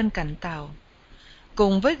dây bên cạnh tàu.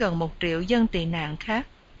 Cùng với gần 1 triệu dân tị nạn khác,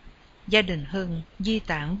 gia đình Hưng di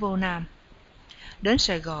tản vô Nam. Đến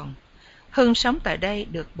Sài Gòn, Hưng sống tại đây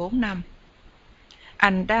được 4 năm.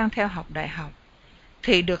 Anh đang theo học đại học,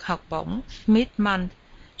 thì được học bổng Smithman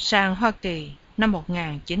sang Hoa Kỳ năm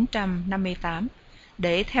 1958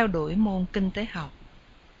 để theo đuổi môn kinh tế học.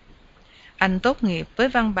 Anh tốt nghiệp với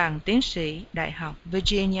văn bằng tiến sĩ Đại học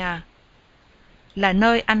Virginia, là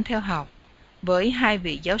nơi anh theo học với 2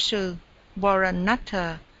 vị giáo sư Warren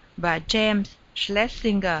Nutter và James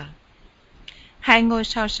Schlesinger. 2 ngôi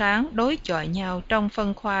sao sáng đối chọi nhau trong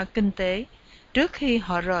phân khoa kinh tế trước khi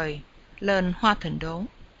họ rời lên Hoa Thịnh Đốn,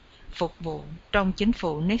 phục vụ trong chính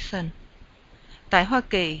phủ Nixon. Tại Hoa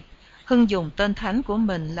Kỳ, Hưng dùng tên thánh của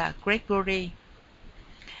mình là Gregory.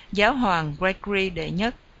 Giáo hoàng Gregory đệ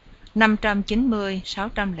nhất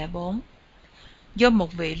 590-604, do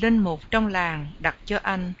một vị linh mục trong làng đặt cho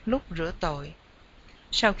anh lúc rửa tội.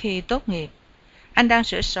 Sau khi tốt nghiệp, anh đang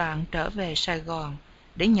sửa soạn trở về Sài Gòn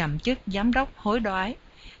để nhậm chức giám đốc hối đoái,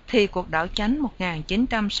 thì cuộc đảo chánh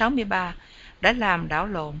 1963 đã làm đảo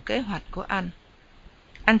lộn kế hoạch của anh.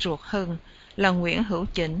 Anh ruột Hưng là Nguyễn Hữu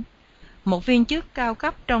Chỉnh, một viên chức cao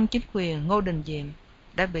cấp trong chính quyền Ngô Đình Diệm,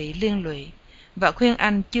 đã bị liên lụy và khuyên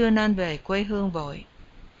anh chưa nên về quê hương vội.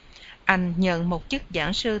 Anh nhận một chức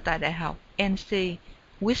giảng sư tại Đại học NC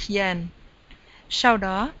Wisconsin, sau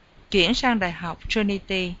đó chuyển sang Đại học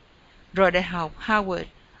Trinity, rồi Đại học Howard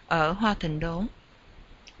ở Hoa Thịnh Đốn.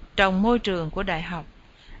 Trong môi trường của đại học,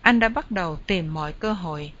 anh đã bắt đầu tìm mọi cơ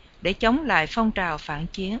hội để chống lại phong trào phản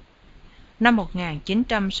chiến. Năm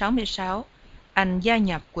 1966, anh gia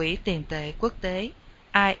nhập Quỹ tiền tệ quốc tế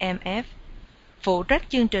IMF, phụ trách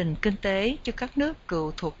chương trình kinh tế cho các nước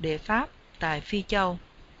cựu thuộc địa Pháp tại Phi Châu.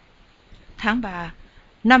 Tháng 3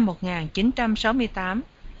 năm 1968,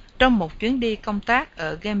 trong một chuyến đi công tác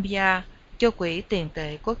ở Gambia cho Quỹ tiền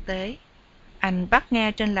tệ quốc tế, anh bắt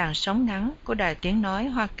nghe trên làn sóng ngắn của Đài Tiếng nói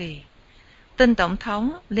Hoa Kỳ tin Tổng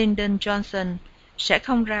thống Lyndon Johnson sẽ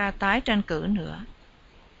không ra tái tranh cử nữa.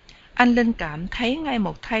 Anh linh cảm thấy ngay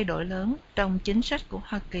một thay đổi lớn trong chính sách của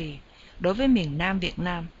Hoa Kỳ đối với miền Nam Việt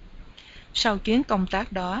Nam. Sau chuyến công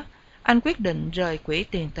tác đó, anh quyết định rời Quỹ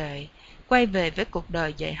tiền tệ, quay về với cuộc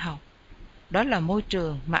đời dạy học. Đó là môi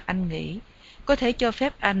trường mà anh nghĩ có thể cho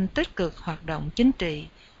phép anh tích cực hoạt động chính trị,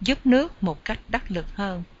 giúp nước một cách đắc lực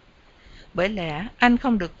hơn. Bởi lẽ anh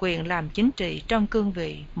không được quyền làm chính trị trong cương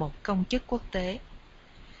vị một công chức quốc tế.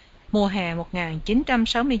 Mùa hè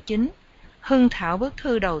 1969, Hưng thảo bức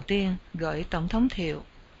thư đầu tiên gửi Tổng thống Thiệu.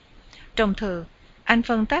 Trong thư, anh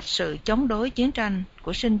phân tích sự chống đối chiến tranh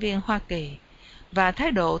của sinh viên Hoa Kỳ và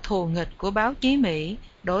thái độ thù nghịch của báo chí Mỹ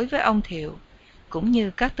đối với ông Thiệu, cũng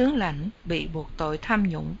như các tướng lãnh bị buộc tội tham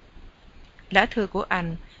nhũng. Lá thư của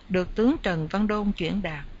anh được tướng Trần Văn Đôn chuyển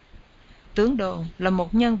đạt. Tướng Đôn là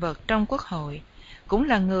một nhân vật trong Quốc hội, cũng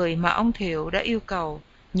là người mà ông Thiệu đã yêu cầu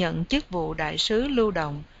nhận chức vụ đại sứ lưu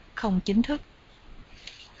động không chính thức.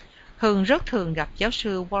 Hưng rất thường gặp giáo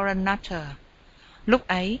sư Warren Nutter, lúc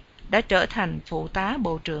ấy đã trở thành phụ tá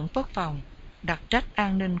Bộ trưởng Quốc phòng, đặc trách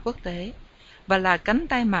an ninh quốc tế, và là cánh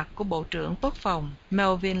tay mặt của Bộ trưởng Quốc phòng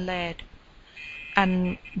Melvin Laird.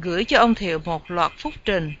 Anh gửi cho ông Thiệu một loạt phúc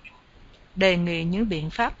trình, đề nghị những biện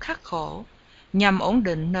pháp khắc khổ nhằm ổn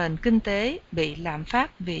định nền kinh tế bị lạm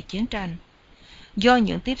phát vì chiến tranh. Do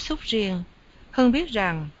những tiếp xúc riêng, Hưng biết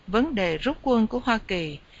rằng vấn đề rút quân của Hoa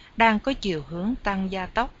Kỳ đang có chiều hướng tăng gia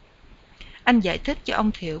tốc. Anh giải thích cho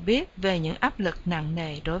ông Thiệu biết về những áp lực nặng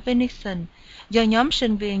nề đối với Nixon do nhóm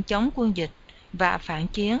sinh viên chống quân dịch và phản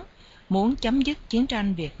chiến muốn chấm dứt chiến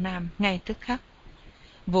tranh Việt Nam ngay tức khắc.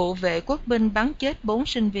 Vụ vệ quốc binh bắn chết 4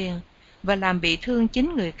 sinh viên và làm bị thương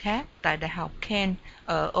 9 người khác tại Đại học Kent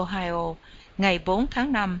ở Ohio ngày 4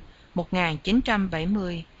 tháng 5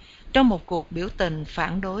 1970 trong một cuộc biểu tình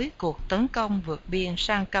phản đối cuộc tấn công vượt biên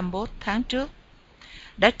sang Campuchia tháng trước,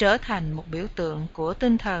 đã trở thành một biểu tượng của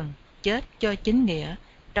tinh thần chết cho chính nghĩa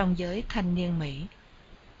trong giới thanh niên Mỹ.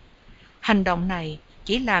 Hành động này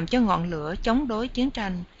chỉ làm cho ngọn lửa chống đối chiến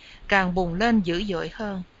tranh càng bùng lên dữ dội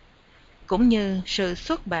hơn, cũng như sự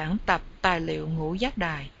xuất bản tập tài liệu Ngũ Giác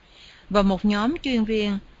Đài và một nhóm chuyên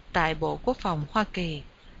viên tại Bộ Quốc phòng Hoa Kỳ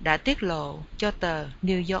đã tiết lộ cho tờ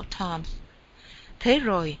New York Times. Thế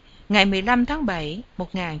rồi, ngày 15 tháng 7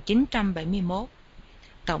 1971,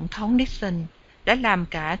 Tổng thống Nixon đã làm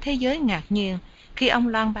cả thế giới ngạc nhiên khi ông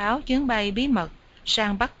loan báo chuyến bay bí mật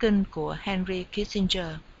sang Bắc Kinh của Henry Kissinger,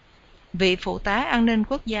 vị phụ tá an ninh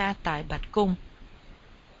quốc gia tại Bạch Cung.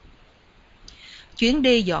 Chuyến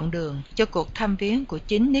đi dọn đường cho cuộc thăm viếng của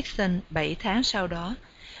chính Nixon 7 tháng sau đó,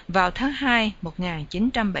 vào tháng 2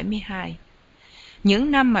 1972.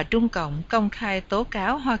 Những năm mà Trung Cộng công khai tố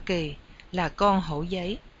cáo Hoa Kỳ là con hổ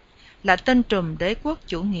giấy, là tên trùm đế quốc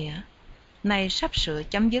chủ nghĩa, nay sắp sửa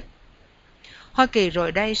chấm dứt. Hoa Kỳ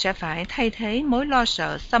rồi đây sẽ phải thay thế mối lo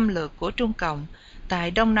sợ xâm lược của Trung Cộng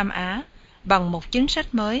tại Đông Nam Á bằng một chính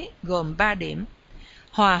sách mới gồm 3 điểm: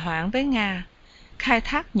 hòa hoãn với Nga, khai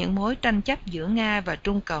thác những mối tranh chấp giữa Nga và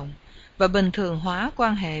Trung Cộng và bình thường hóa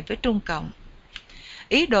quan hệ với Trung Cộng.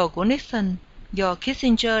 Ý đồ của Nixon do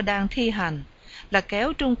Kissinger đang thi hành là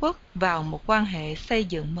kéo Trung Quốc vào một quan hệ xây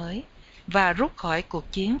dựng mới và rút khỏi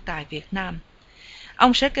cuộc chiến tại Việt Nam.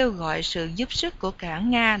 Ông sẽ kêu gọi sự giúp sức của cả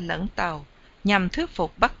Nga lẫn Tàu nhằm thuyết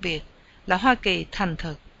phục Bắc Việt là Hoa Kỳ thành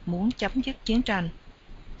thực muốn chấm dứt chiến tranh.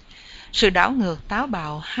 Sự đảo ngược táo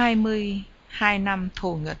bạo 22 năm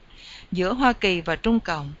thù nghịch giữa Hoa Kỳ và Trung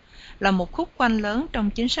Cộng là một khúc quanh lớn trong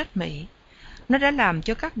chính sách Mỹ. Nó đã làm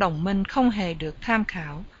cho các đồng minh không hề được tham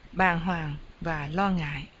khảo, bàng hoàng và lo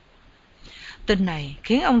ngại. Tin này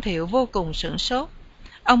khiến ông Thiệu vô cùng sửng sốt.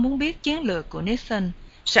 Ông muốn biết chiến lược của Nixon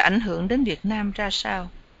sẽ ảnh hưởng đến Việt Nam ra sao.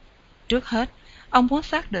 Trước hết, ông muốn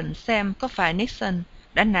xác định xem có phải Nixon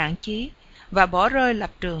đã nản chí và bỏ rơi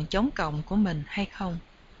lập trường chống cộng của mình hay không.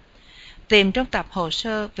 Tìm trong tập hồ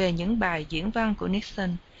sơ về những bài diễn văn của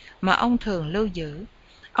Nixon mà ông thường lưu giữ,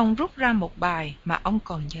 ông rút ra một bài mà ông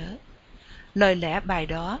còn nhớ. Lời lẽ bài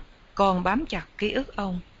đó còn bám chặt ký ức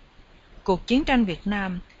ông. Cuộc chiến tranh Việt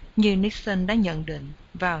Nam, như Nixon đã nhận định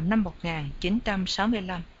vào năm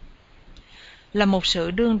 1965, là một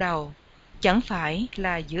sự đương đầu, chẳng phải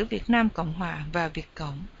là giữa Việt Nam Cộng Hòa và Việt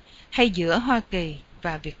Cộng, hay giữa Hoa Kỳ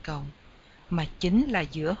và Việt Cộng, mà chính là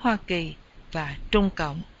giữa Hoa Kỳ và Trung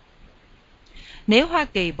Cộng. Nếu Hoa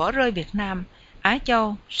Kỳ bỏ rơi Việt Nam, Á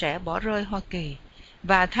Châu sẽ bỏ rơi Hoa Kỳ,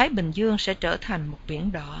 và Thái Bình Dương sẽ trở thành một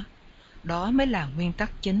biển đỏ. Đó mới là nguyên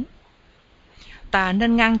tắc chính. Ta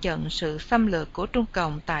nên ngăn chặn sự xâm lược của Trung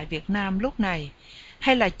Cộng tại Việt Nam lúc này,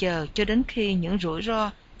 hay là chờ cho đến khi những rủi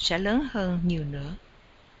ro sẽ lớn hơn nhiều nữa.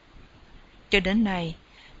 Cho đến nay,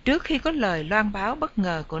 trước khi có lời loan báo bất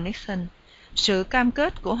ngờ của Nixon, sự cam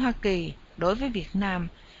kết của Hoa Kỳ đối với Việt Nam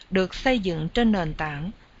được xây dựng trên nền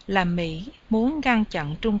tảng là Mỹ muốn ngăn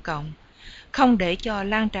chặn Trung Cộng, không để cho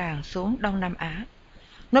lan tràn xuống Đông Nam Á.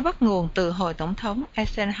 Nó bắt nguồn từ hồi Tổng thống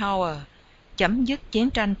Eisenhower chấm dứt chiến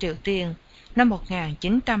tranh Triều Tiên năm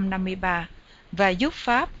 1953 và giúp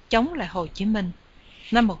Pháp chống lại Hồ Chí Minh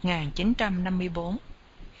năm 1954.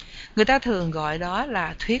 Người ta thường gọi đó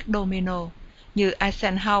là thuyết domino, như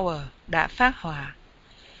Eisenhower đã phát họa.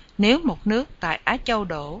 Nếu một nước tại Á Châu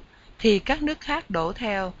đổ, thì các nước khác đổ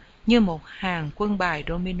theo như một hàng quân bài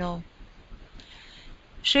domino.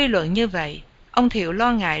 Suy luận như vậy, ông Thiệu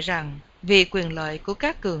lo ngại rằng vì quyền lợi của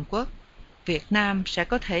các cường quốc, Việt Nam sẽ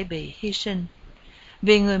có thể bị hy sinh.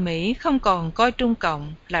 Vì người Mỹ không còn coi Trung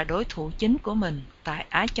Cộng là đối thủ chính của mình tại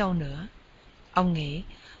Á Châu nữa. Ông nghĩ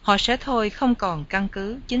họ sẽ thôi không còn căn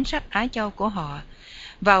cứ chính sách Á Châu của họ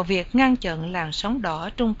vào việc ngăn chặn làn sóng đỏ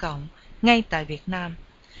Trung Cộng ngay tại Việt Nam.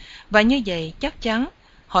 Và như vậy chắc chắn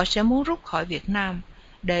họ sẽ muốn rút khỏi Việt Nam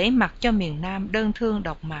để mặc cho miền Nam đơn thương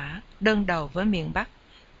độc mã, đơn đầu với miền Bắc,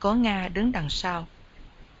 có Nga đứng đằng sau.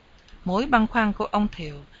 Mối băn khoăn của ông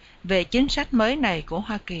Thiệu về chính sách mới này của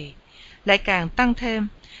Hoa Kỳ lại càng tăng thêm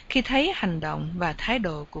khi thấy hành động và thái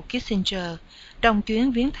độ của Kissinger trong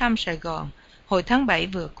chuyến viếng thăm Sài Gòn hồi tháng 7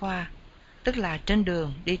 vừa qua, tức là trên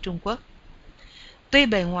đường đi Trung Quốc. Tuy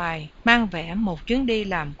bề ngoài mang vẻ một chuyến đi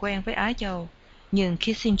làm quen với Á Châu, nhưng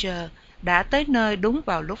Kissinger đã tới nơi đúng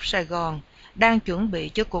vào lúc Sài Gòn đang chuẩn bị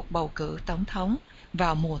cho cuộc bầu cử tổng thống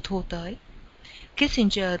vào mùa thu tới.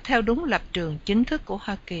 Kissinger theo đúng lập trường chính thức của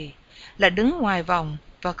Hoa Kỳ là đứng ngoài vòng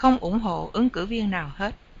và không ủng hộ ứng cử viên nào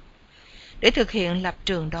hết. Để thực hiện lập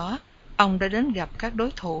trường đó, ông đã đến gặp các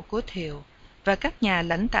đối thủ của Thiệu và các nhà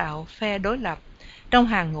lãnh đạo phe đối lập trong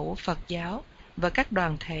hàng ngũ Phật giáo và các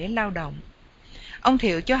đoàn thể lao động. Ông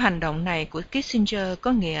Thiệu cho hành động này của Kissinger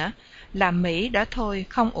có nghĩa là Mỹ đã thôi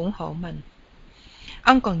không ủng hộ mình.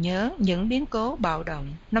 Ông còn nhớ những biến cố bạo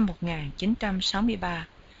động năm 1963.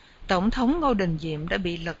 Tổng thống Ngô Đình Diệm đã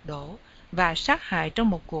bị lật đổ và sát hại trong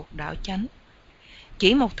một cuộc đảo chánh.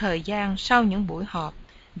 Chỉ một thời gian sau những buổi họp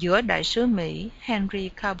giữa đại sứ Mỹ Henry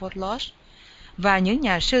Cabot Lodge và những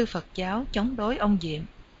nhà sư Phật giáo chống đối ông Diệm,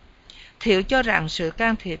 Thiệu cho rằng sự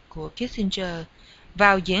can thiệp của Kissinger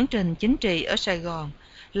vào diễn trình chính trị ở Sài Gòn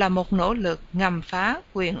là một nỗ lực ngầm phá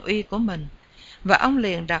quyền uy của mình, và ông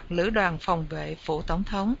liền đặt lữ đoàn phòng vệ phủ tổng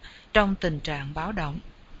thống trong tình trạng báo động.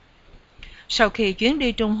 Sau khi chuyến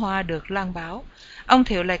đi Trung Hoa được loan báo, ông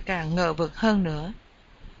Thiệu lại càng ngờ vực hơn nữa.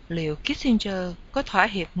 Liệu Kissinger có thỏa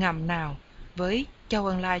hiệp ngầm nào với Châu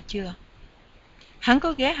Ân Lai chưa? Hắn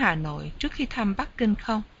có ghé Hà Nội trước khi thăm Bắc Kinh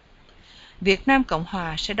không? Việt Nam Cộng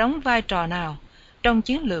Hòa sẽ đóng vai trò nào trong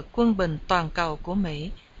chiến lược quân bình toàn cầu của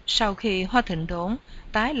Mỹ sau khi Hoa Thịnh Đốn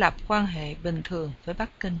tái lập quan hệ bình thường với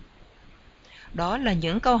Bắc Kinh? Đó là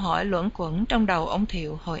những câu hỏi luẩn quẩn trong đầu ông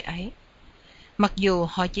Thiệu hồi ấy. Mặc dù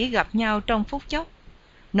họ chỉ gặp nhau trong phút chốc,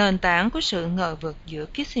 nền tảng của sự ngờ vực giữa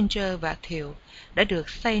Kissinger và Thiệu đã được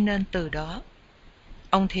xây nên từ đó.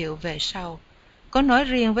 Ông Thiệu về sau có nói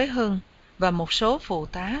riêng với Hưng và một số phụ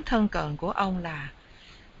tá thân cận của ông là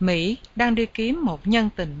Mỹ đang đi kiếm một nhân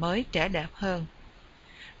tình mới trẻ đẹp hơn.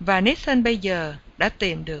 Và Nixon bây giờ đã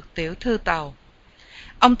tìm được tiểu thư Tàu.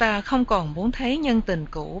 Ông ta không còn muốn thấy nhân tình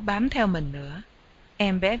cũ bám theo mình nữa.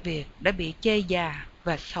 Em bé Việt đã bị chê già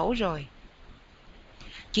và xấu rồi.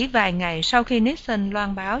 Chỉ vài ngày sau khi Nixon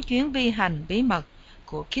loan báo chuyến vi hành bí mật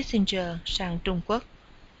của Kissinger sang Trung Quốc,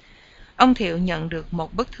 Ông Thiệu nhận được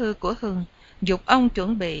một bức thư của Hưng, giục ông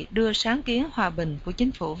chuẩn bị đưa sáng kiến hòa bình của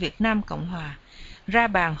chính phủ Việt Nam Cộng Hòa ra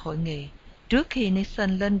bàn hội nghị trước khi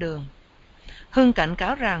Nixon lên đường. Hưng cảnh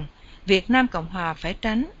cáo rằng Việt Nam Cộng Hòa phải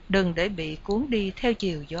tránh đừng để bị cuốn đi theo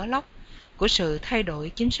chiều gió lốc của sự thay đổi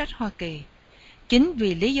chính sách Hoa Kỳ. Chính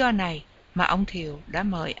vì lý do này mà ông Thiệu đã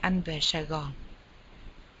mời anh về Sài Gòn.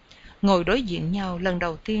 Ngồi đối diện nhau lần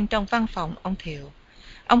đầu tiên trong văn phòng ông Thiệu,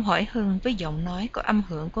 ông hỏi Hưng với giọng nói có âm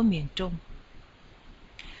hưởng của miền Trung.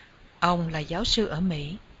 Ông là giáo sư ở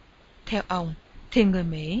Mỹ. Theo ông thì người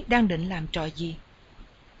Mỹ đang định làm trò gì?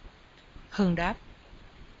 Hưng đáp: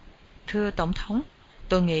 Thưa Tổng thống,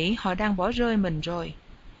 tôi nghĩ họ đang bỏ rơi mình rồi.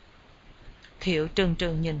 Thiệu trừng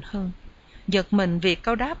trừng nhìn Hưng, giật mình vì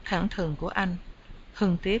câu đáp thẳng thừng của anh.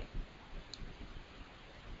 Hưng tiếp: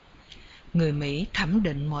 Người Mỹ thẩm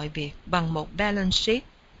định mọi việc bằng một balance sheet,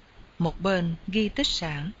 một bên ghi tích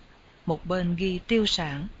sản, một bên ghi tiêu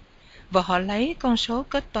sản, và họ lấy con số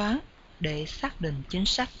kết toán để xác định chính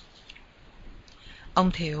sách.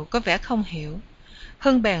 Ông Thiệu có vẻ không hiểu.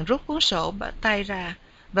 Hưng bèn rút cuốn sổ tay ra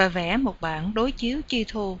và vẽ một bảng đối chiếu chi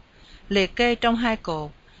thu, liệt kê trong hai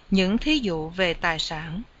cột những thí dụ về tài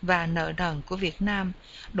sản và nợ nần của Việt Nam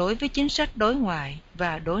đối với chính sách đối ngoại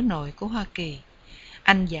và đối nội của Hoa Kỳ.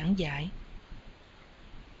 Anh giảng giải: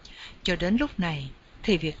 Cho đến lúc này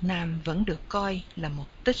thì Việt Nam vẫn được coi là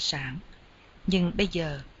một tích sản, nhưng bây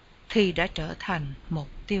giờ thì đã trở thành một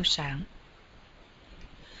tiêu sản.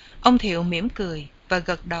 Ông Thiệu mỉm cười và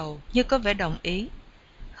gật đầu như có vẻ đồng ý.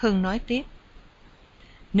 Hưng nói tiếp: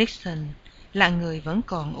 Nixon là người vẫn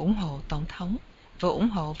còn ủng hộ Tổng thống và ủng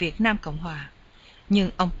hộ Việt Nam Cộng Hòa, nhưng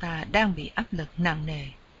ông ta đang bị áp lực nặng nề.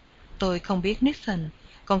 Tôi không biết Nixon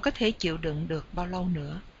còn có thể chịu đựng được bao lâu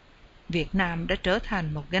nữa. Việt Nam đã trở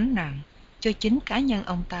thành một gánh nặng cho chính cá nhân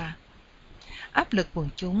ông ta. Áp lực quần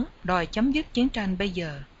chúng đòi chấm dứt chiến tranh bây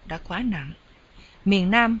giờ đã quá nặng.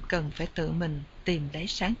 Miền Nam cần phải tự mình tìm lấy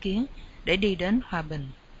sáng kiến để đi đến hòa bình.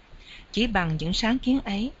 Chỉ bằng những sáng kiến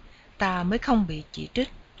ấy, ta mới không bị chỉ trích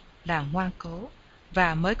là ngoan cố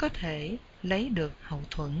và mới có thể lấy được hậu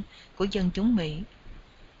thuẫn của dân chúng Mỹ.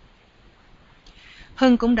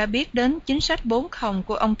 Hưng cũng đã biết đến chính sách 40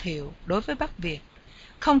 của ông Thiệu đối với Bắc Việt: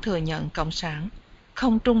 không thừa nhận Cộng sản,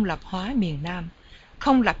 không trung lập hóa miền Nam,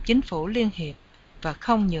 không lập chính phủ liên hiệp và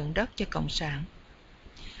không nhượng đất cho Cộng sản.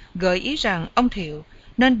 Gợi ý rằng ông Thiệu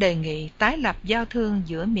nên đề nghị tái lập giao thương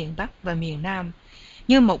giữa miền Bắc và miền Nam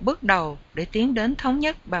như một bước đầu để tiến đến thống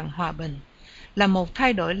nhất bằng hòa bình, là một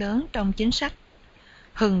thay đổi lớn trong chính sách.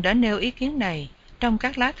 Hưng đã nêu ý kiến này trong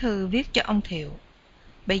các lá thư viết cho ông Thiệu.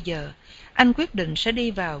 Bây giờ, anh quyết định sẽ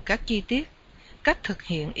đi vào các chi tiết, cách thực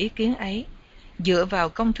hiện ý kiến ấy, dựa vào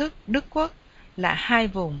công thức Đức Quốc là 2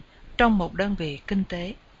 vùng trong một đơn vị kinh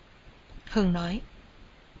tế. Hưng nói: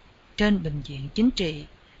 Trên bình diện chính trị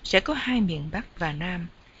sẽ có 2 miền Bắc và Nam,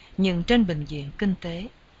 nhưng trên bình diện kinh tế,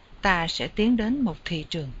 ta sẽ tiến đến một thị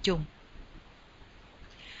trường chung.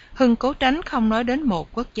 Hưng cố tránh không nói đến một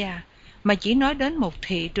quốc gia, mà chỉ nói đến một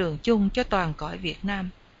thị trường chung cho toàn cõi Việt Nam.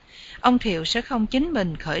 Ông Thiệu sẽ không chính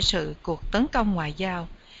mình khởi sự cuộc tấn công ngoại giao,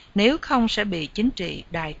 nếu không sẽ bị chính trị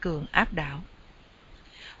đại cường áp đảo.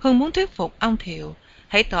 Hưng muốn thuyết phục ông Thiệu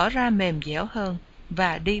hãy tỏ ra mềm dẻo hơn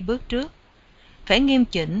và đi bước trước. Phải nghiêm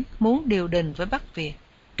chỉnh muốn điều đình với Bắc Việt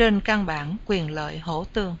trên căn bản quyền lợi hỗ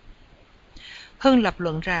tương. Hưng lập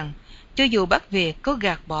luận rằng cho dù Bắc Việt có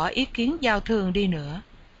gạt bỏ ý kiến giao thương đi nữa,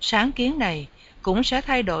 sáng kiến này cũng sẽ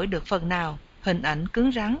thay đổi được phần nào hình ảnh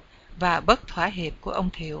cứng rắn và bất thỏa hiệp của ông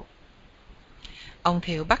Thiệu. Ông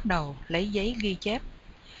Thiệu bắt đầu lấy giấy ghi chép.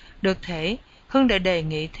 Được thể, Hưng đã đề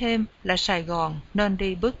nghị thêm là Sài Gòn nên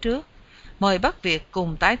đi bước trước, mời Bắc Việt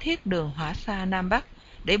cùng tái thiết đường hỏa xa Nam Bắc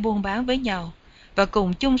để buôn bán với nhau và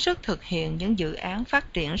cùng chung sức thực hiện những dự án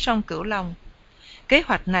phát triển sông Cửu Long. Kế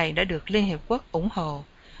hoạch này đã được Liên Hiệp Quốc ủng hộ,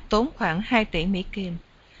 tốn khoảng 2 tỷ Mỹ Kim.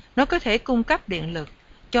 Nó có thể cung cấp điện lực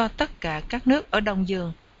cho tất cả các nước ở Đông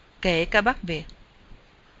Dương, kể cả Bắc Việt.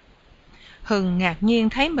 Hưng ngạc nhiên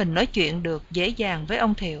thấy mình nói chuyện được dễ dàng với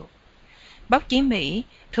ông Thiệu. Báo chí Mỹ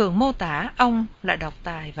thường mô tả ông là độc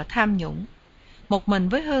tài và tham nhũng. Một mình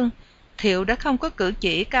với Hưng, Thiệu đã không có cử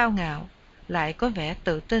chỉ cao ngạo, lại có vẻ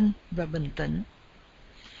tự tin và bình tĩnh.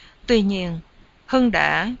 Tuy nhiên, Hưng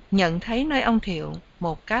đã nhận thấy nơi ông Thiệu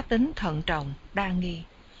một cá tính thận trọng, đa nghi.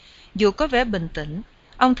 Dù có vẻ bình tĩnh,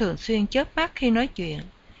 ông thường xuyên chớp mắt khi nói chuyện,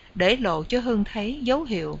 để lộ cho Hưng thấy dấu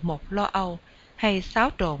hiệu một lo âu hay xáo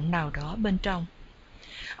trộn nào đó bên trong.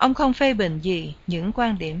 Ông không phê bình gì những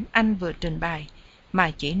quan điểm anh vừa trình bày,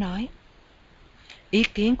 mà chỉ nói: Ý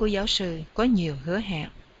kiến của giáo sư có nhiều hứa hẹn,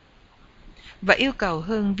 và yêu cầu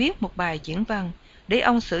Hưng viết một bài diễn văn để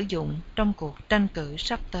ông sử dụng trong cuộc tranh cử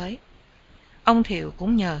sắp tới. Ông Thiệu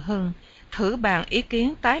cũng nhờ Hưng thử bàn ý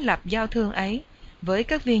kiến tái lập giao thương ấy với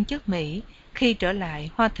các viên chức Mỹ khi trở lại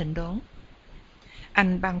Hoa Thịnh Đốn.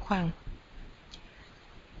 Anh băn khoăn,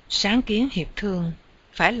 sáng kiến hiệp thương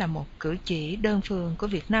phải là một cử chỉ đơn phương của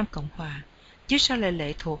Việt Nam Cộng Hòa, chứ sao lại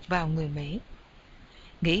lệ thuộc vào người Mỹ.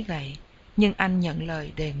 Nghĩ vậy, nhưng anh nhận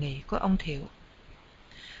lời đề nghị của ông Thiệu.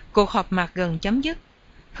 Cuộc họp mặt gần chấm dứt,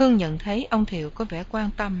 Hưng nhận thấy ông Thiệu có vẻ quan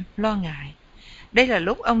tâm, lo ngại. Đây là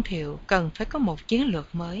lúc ông Thiệu cần phải có một chiến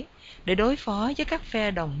lược mới để đối phó với các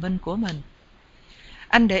phe đồng minh của mình.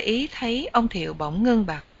 Anh để ý thấy ông Thiệu bỗng ngưng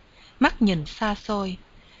bặt, mắt nhìn xa xôi.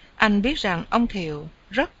 Anh biết rằng ông Thiệu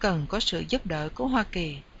rất cần có sự giúp đỡ của Hoa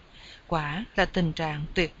Kỳ. Quả là tình trạng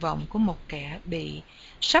tuyệt vọng của một kẻ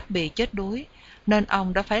sắp bị chết đuối, nên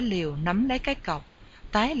ông đã phải liều nắm lấy cái cọc,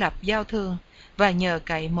 tái lập giao thương và nhờ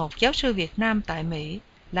cậy một giáo sư Việt Nam tại Mỹ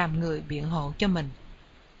làm người biện hộ cho mình.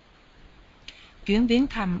 Chuyến viếng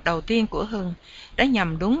thăm đầu tiên của Hưng đã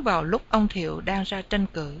nhằm đúng vào lúc ông Thiệu đang ra tranh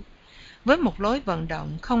cử, với một lối vận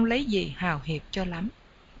động không lấy gì hào hiệp cho lắm.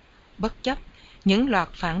 Bất chấp những loạt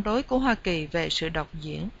phản đối của Hoa Kỳ về sự độc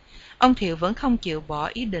diễn, ông Thiệu vẫn không chịu bỏ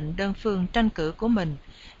ý định đơn phương tranh cử của mình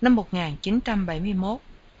năm 1971.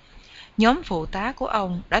 Nhóm phụ tá của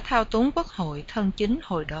ông đã thao túng Quốc hội thân chính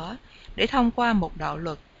hồi đó để thông qua một đạo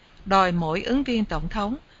luật đòi mỗi ứng viên tổng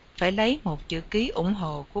thống phải lấy một chữ ký ủng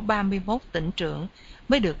hộ của 31 tỉnh trưởng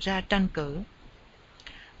mới được ra tranh cử.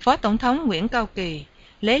 Phó Tổng thống Nguyễn Cao Kỳ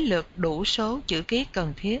lấy lượt đủ số chữ ký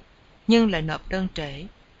cần thiết, nhưng lại nộp đơn trễ.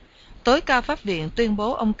 Tối cao pháp viện tuyên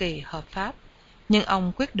bố ông Kỳ hợp pháp, nhưng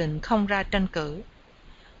ông quyết định không ra tranh cử.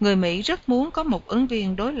 Người Mỹ rất muốn có một ứng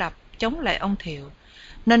viên đối lập chống lại ông Thiệu,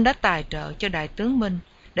 nên đã tài trợ cho Đại tướng Minh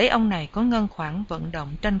để ông này có ngân khoản vận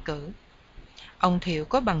động tranh cử. Ông Thiệu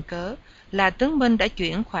có bằng cớ là tướng Minh đã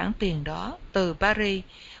chuyển khoản tiền đó từ Paris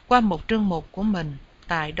qua một trương mục của mình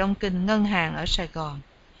tại Đông Kinh ngân hàng ở Sài Gòn.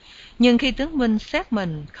 Nhưng khi tướng Minh xét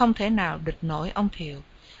mình không thể nào địch nổi ông Thiệu,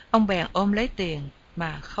 ông bèn ôm lấy tiền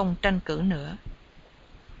mà không tranh cử nữa.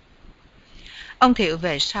 Ông Thiệu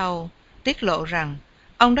về sau tiết lộ rằng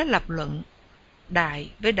ông đã lập luận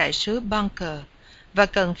đại với đại sứ Bunker và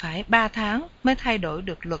cần phải 3 tháng mới thay đổi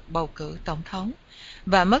được luật bầu cử tổng thống,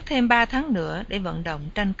 và mất thêm 3 tháng nữa để vận động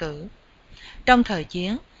tranh cử. Trong thời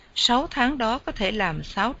chiến, 6 tháng đó có thể làm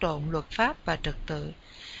xáo trộn luật pháp và trật tự.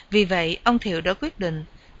 Vì vậy, ông Thiệu đã quyết định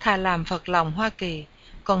thà làm phật lòng Hoa Kỳ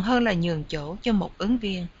còn hơn là nhường chỗ cho một ứng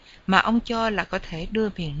viên mà ông cho là có thể đưa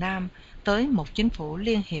miền Nam tới một chính phủ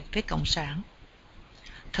liên hiệp với Cộng sản.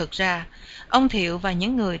 Thực ra, ông Thiệu và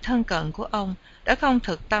những người thân cận của ông đã không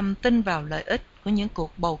thực tâm tin vào lợi ích của những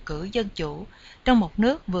cuộc bầu cử dân chủ trong một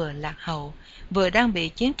nước vừa lạc hậu, vừa đang bị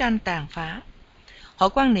chiến tranh tàn phá. Họ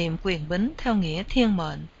quan niệm quyền bính theo nghĩa thiên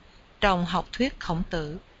mệnh trong học thuyết Khổng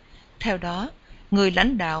Tử. Theo đó, người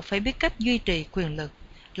lãnh đạo phải biết cách duy trì quyền lực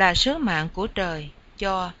là sứ mạng của trời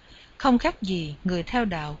cho, không khác gì người theo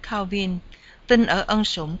đạo Calvin tin ở ân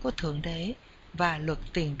sủng của Thượng Đế và luật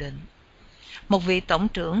tiền định. Một vị tổng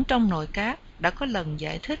trưởng trong nội các đã có lần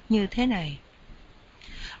giải thích như thế này: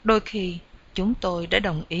 đôi khi chúng tôi đã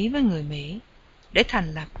đồng ý với người Mỹ để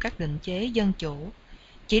thành lập các định chế dân chủ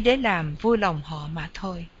chỉ để làm vui lòng họ mà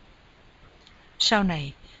thôi. Sau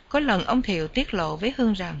này, có lần ông Thiệu tiết lộ với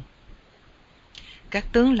Hưng rằng các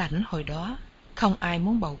tướng lãnh hồi đó không ai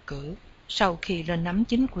muốn bầu cử sau khi lên nắm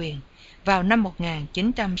chính quyền vào năm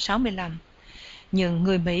 1965, nhưng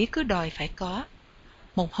người Mỹ cứ đòi phải có.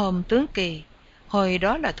 Một hôm tướng Kỳ, hồi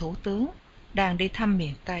đó là thủ tướng, đang đi thăm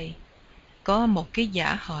miền Tây, có một ký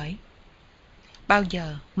giả hỏi bao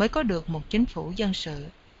giờ mới có được một chính phủ dân sự.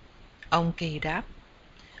 Ông Kỳ đáp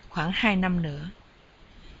khoảng 2 năm nữa.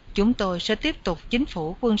 Chúng tôi sẽ tiếp tục chính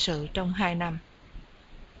phủ quân sự trong 2 năm.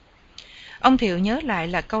 Ông Thiệu nhớ lại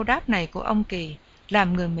là câu đáp này của ông Kỳ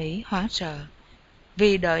làm người Mỹ hoảng sợ,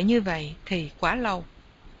 vì đợi như vậy thì quá lâu.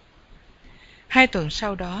 2 tuần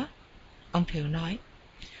sau đó, ông Thiệu nói,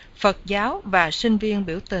 Phật giáo và sinh viên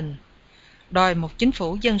biểu tình đòi một chính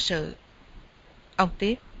phủ dân sự. Ông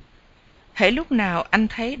tiếp, hễ lúc nào anh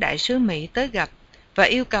thấy đại sứ Mỹ tới gặp và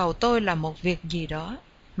yêu cầu tôi làm một việc gì đó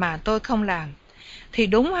mà tôi không làm, thì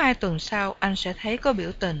đúng 2 tuần sau anh sẽ thấy có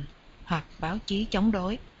biểu tình hoặc báo chí chống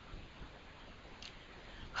đối.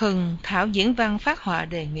 Hưng thảo diễn văn phát họa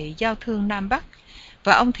đề nghị giao thương Nam Bắc,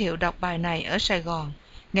 và ông Thiệu đọc bài này ở Sài Gòn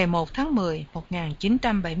ngày 1 tháng 10,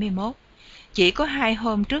 1971, chỉ có 2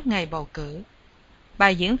 hôm trước ngày bầu cử.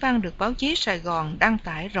 Bài diễn văn được báo chí Sài Gòn đăng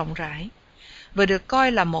tải rộng rãi và được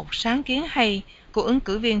coi là một sáng kiến hay của ứng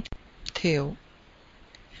cử viên Thiệu.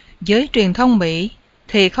 Giới truyền thông Mỹ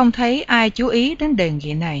thì không thấy ai chú ý đến đề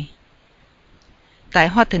nghị này. Tại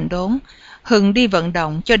Hoa Thịnh Đốn, Hưng đi vận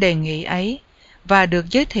động cho đề nghị ấy và được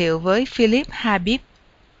giới thiệu với Philip Habib,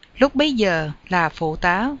 lúc bấy giờ là phụ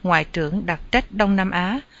tá ngoại trưởng đặc trách Đông Nam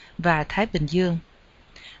Á và Thái Bình Dương.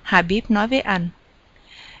 Habib nói với anh,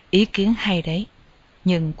 ý kiến hay đấy,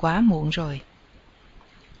 nhưng quá muộn rồi.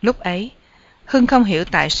 Lúc ấy, Hưng không hiểu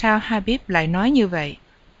tại sao Habib lại nói như vậy.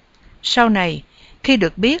 Sau này, khi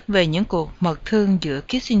được biết về những cuộc mật thương giữa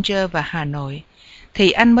Kissinger và Hà Nội,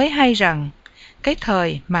 thì anh mới hay rằng cái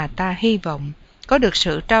thời mà ta hy vọng có được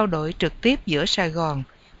sự trao đổi trực tiếp giữa Sài Gòn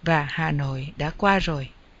và Hà Nội đã qua rồi.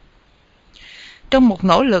 Trong một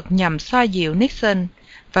nỗ lực nhằm xoa dịu Nixon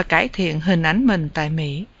và cải thiện hình ảnh mình tại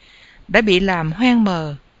Mỹ, đã bị làm hoang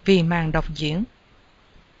mờ vì màn độc diễn.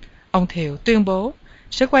 Ông Thiệu tuyên bố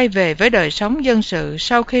sẽ quay về với đời sống dân sự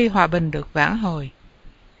sau khi hòa bình được vãn hồi.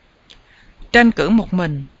 Tranh cử một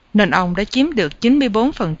mình, nên ông đã chiếm được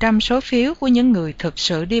 94% số phiếu của những người thực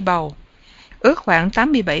sự đi bầu, ước khoảng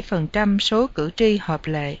 87% số cử tri hợp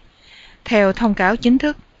lệ, theo thông cáo chính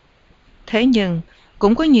thức. Thế nhưng,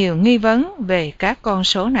 cũng có nhiều nghi vấn về các con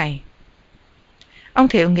số này. Ông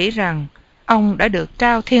Thiệu nghĩ rằng ông đã được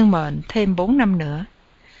trao thiên mệnh thêm 4 năm nữa.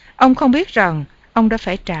 Ông không biết rằng ông đã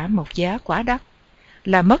phải trả một giá quá đắt,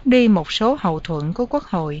 là mất đi một số hậu thuẫn của Quốc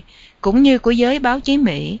hội cũng như của giới báo chí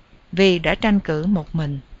Mỹ vì đã tranh cử một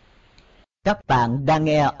mình. Các bạn đang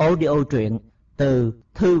nghe audio truyện từ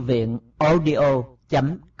thư viện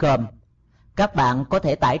audio.com. Các bạn có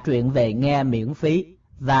thể tải truyện về nghe miễn phí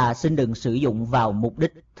và xin đừng sử dụng vào mục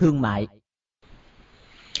đích thương mại.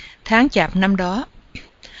 Tháng Chạp năm đó,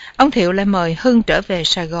 ông Thiệu lại mời Hưng trở về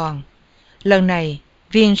Sài Gòn. Lần này,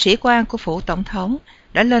 viên sĩ quan của phủ tổng thống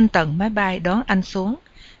đã lên tầng máy bay đón anh xuống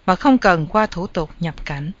mà không cần qua thủ tục nhập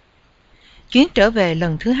cảnh. Chuyến trở về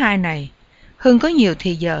lần thứ hai này, Hưng có nhiều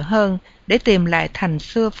thì giờ hơn để tìm lại thành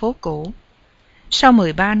xưa phố cũ. Sau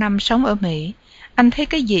 13 năm sống ở Mỹ, anh thấy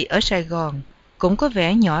cái gì ở Sài Gòn cũng có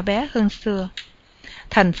vẻ nhỏ bé hơn xưa.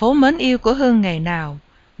 Thành phố mến yêu của Hưng ngày nào,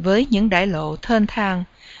 với những đại lộ thênh thang,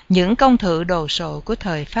 những công thự đồ sộ của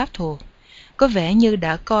thời Pháp thuộc, có vẻ như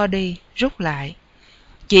đã co đi, rút lại.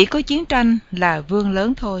 Chỉ có chiến tranh là vươn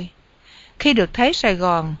lớn thôi. Khi được thấy Sài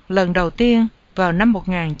Gòn lần đầu tiên vào năm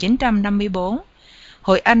 1954,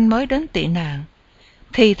 hồi anh mới đến tị nạn,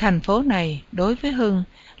 thì thành phố này đối với Hưng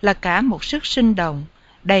là cả một sức sinh động,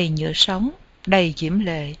 đầy nhựa sống, đầy diễm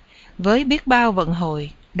lệ, với biết bao vận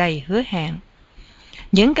hội, đầy hứa hẹn.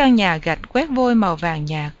 Những căn nhà gạch quét vôi màu vàng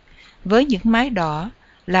nhạt, với những mái đỏ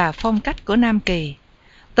là phong cách của Nam Kỳ,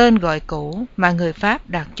 tên gọi cũ mà người Pháp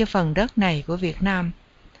đặt cho phần đất này của Việt Nam.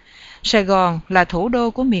 Sài Gòn là thủ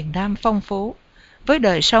đô của miền Nam phong phú, với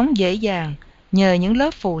đời sống dễ dàng nhờ những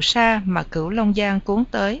lớp phù sa mà Cửu Long Giang cuốn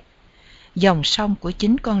tới, dòng sông của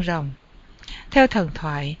chính con rồng. Theo thần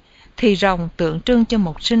thoại, thì rồng tượng trưng cho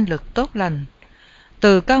một sinh lực tốt lành.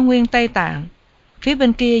 Từ cao nguyên Tây Tạng, phía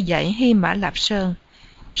bên kia dãy Hy Mã Lạp Sơn,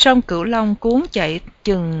 sông Cửu Long cuốn chảy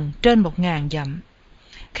chừng trên 1000 dặm.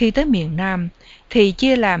 Khi tới miền Nam thì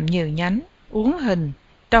chia làm nhiều nhánh, uốn hình,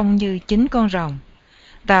 trông như chính con rồng,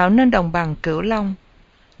 tạo nên đồng bằng Cửu Long.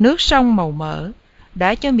 Nước sông màu mỡ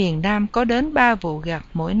đã cho miền Nam có đến 3 vụ gặt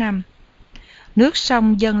mỗi năm. Nước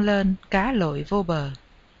sông dâng lên cá lội vô bờ.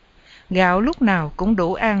 Gạo lúc nào cũng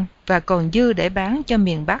đủ ăn và còn dư để bán cho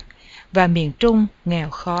miền Bắc và miền Trung nghèo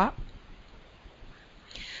khó.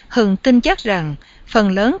 Hưng tin chắc rằng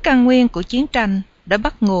phần lớn căn nguyên của chiến tranh đã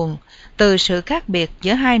bắt nguồn từ sự khác biệt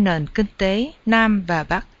giữa hai nền kinh tế Nam và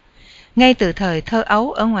Bắc. Ngay từ thời thơ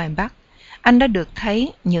ấu ở ngoài Bắc, anh đã được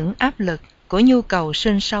thấy những áp lực của nhu cầu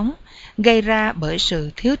sinh sống gây ra bởi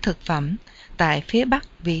sự thiếu thực phẩm tại phía Bắc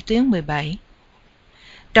vĩ tuyến 17.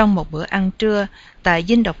 Trong một bữa ăn trưa tại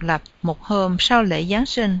Dinh Độc Lập một hôm sau lễ Giáng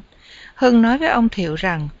sinh, Hưng nói với ông Thiệu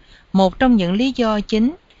rằng một trong những lý do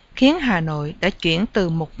chính khiến Hà Nội đã chuyển từ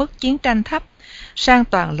một mức chiến tranh thấp sang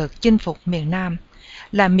toàn lực chinh phục miền Nam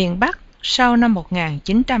là miền Bắc sau năm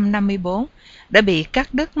 1954 đã bị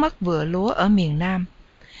cắt đứt mất vựa lúa ở miền Nam.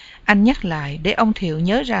 Anh nhắc lại để ông Thiệu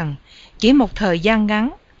nhớ rằng chỉ một thời gian ngắn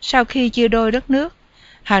sau khi chia đôi đất nước,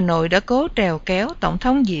 Hà Nội đã cố trèo kéo Tổng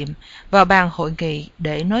thống Diệm vào bàn hội nghị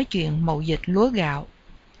để nói chuyện mậu dịch lúa gạo.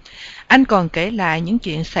 Anh còn kể lại những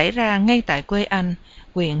chuyện xảy ra ngay tại quê anh,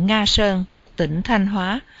 huyện Nga Sơn, tỉnh Thanh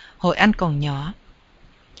Hóa, hồi anh còn nhỏ.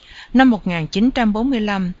 Năm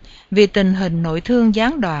 1945, vì tình hình nội thương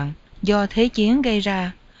gián đoạn do Thế chiến gây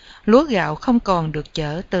ra, lúa gạo không còn được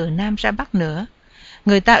chở từ Nam ra Bắc nữa.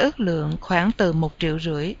 Người ta ước lượng khoảng từ 1,5 triệu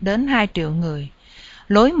đến 2 triệu người.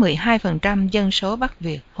 Lối 12% dân số Bắc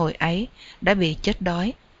Việt hồi ấy đã bị chết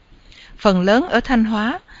đói. Phần lớn ở Thanh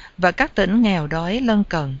Hóa và các tỉnh nghèo đói lân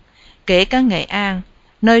cận, kể cả Nghệ An,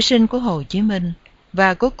 nơi sinh của Hồ Chí Minh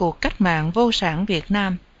và của cuộc cách mạng vô sản Việt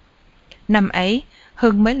Nam. Năm ấy,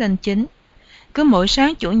 Hưng mới lên 9. Cứ mỗi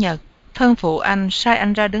sáng Chủ nhật, thân phụ anh sai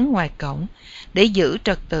anh ra đứng ngoài cổng để giữ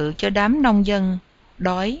trật tự cho đám nông dân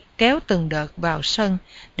đói kéo từng đợt vào sân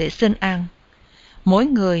để xin ăn. Mỗi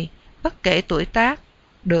người, bất kể tuổi tác,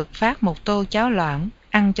 được phát một tô cháo loãng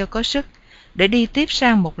ăn cho có sức để đi tiếp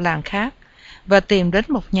sang một làng khác và tìm đến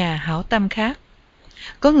một nhà hảo tâm khác.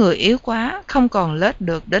 Có người yếu quá không còn lết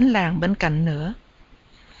được đến làng bên cạnh nữa.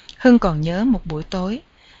 Hưng còn nhớ một buổi tối,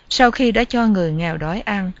 sau khi đã cho người nghèo đói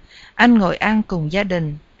ăn, anh ngồi ăn cùng gia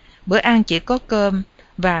đình. Bữa ăn chỉ có cơm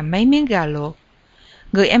và mấy miếng gà luộc.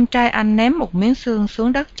 Người em trai anh ném một miếng xương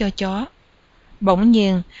xuống đất cho chó. Bỗng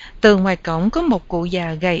nhiên, từ ngoài cổng có một cụ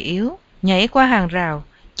già gầy yếu, nhảy qua hàng rào,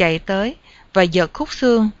 chạy tới và giật khúc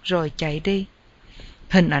xương rồi chạy đi.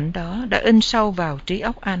 Hình ảnh đó đã in sâu vào trí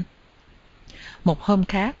óc anh. Một hôm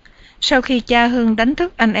khác, sau khi cha Hưng đánh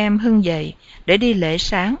thức anh em Hưng dậy để đi lễ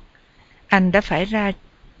sáng, anh đã phải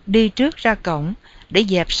đi trước ra cổng để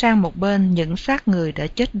dẹp sang một bên những xác người đã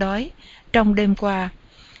chết đói trong đêm qua,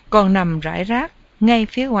 còn nằm rải rác ngay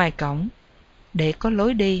phía ngoài cổng, để có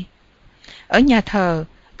lối đi. Ở nhà thờ,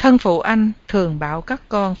 thân phụ anh thường bảo các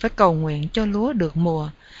con phải cầu nguyện cho lúa được mùa,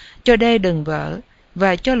 cho đê đừng vỡ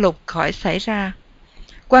và cho lụt khỏi xảy ra.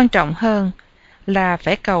 Quan trọng hơn là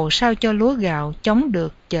phải cầu sao cho lúa gạo chống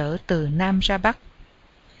được chở từ Nam ra Bắc.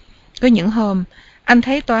 Có những hôm, anh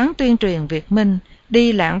thấy toán tuyên truyền Việt Minh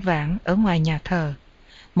đi lảng vảng ở ngoài nhà thờ,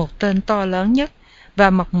 một tên to lớn nhất và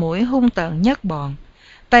mặt mũi hung tợn nhất bọn,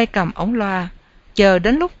 tay cầm ống loa, chờ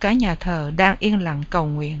đến lúc cả nhà thờ đang yên lặng cầu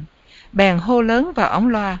nguyện, bèn hô lớn vào ống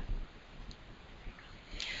loa: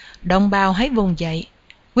 "Đồng bào hãy vùng dậy,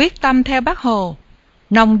 quyết tâm theo Bác Hồ,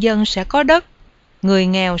 nông dân sẽ có đất, người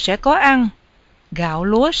nghèo sẽ có ăn, gạo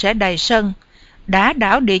lúa sẽ đầy sân, đả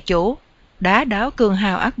đảo địa chủ, đả đảo cường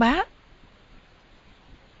hào ác bá."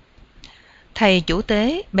 Thầy chủ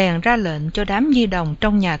tế bèn ra lệnh cho đám nhi đồng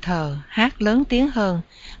trong nhà thờ hát lớn tiếng hơn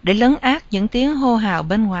để lấn át những tiếng hô hào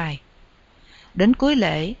bên ngoài. Đến cuối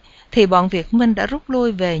lễ thì bọn Việt Minh đã rút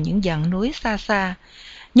lui về những dặn núi xa xa,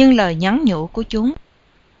 nhưng lời nhắn nhủ của chúng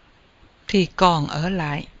thì còn ở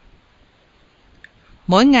lại.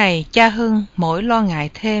 Mỗi ngày cha Hưng mỗi lo ngại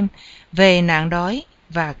thêm về nạn đói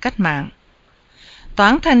và cách mạng.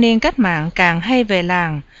 Toán thanh niên cách mạng càng hay về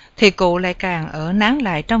làng thì cụ lại càng ở nán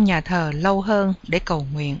lại trong nhà thờ lâu hơn để cầu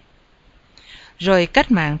nguyện. Rồi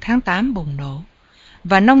cách mạng tháng 8 bùng nổ,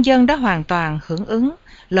 và nông dân đã hoàn toàn hưởng ứng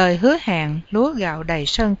lời hứa hẹn lúa gạo đầy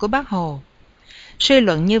sân của Bác Hồ. Suy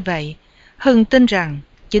luận như vậy, Hưng tin rằng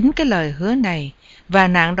chính cái lời hứa này và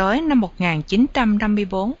nạn đói năm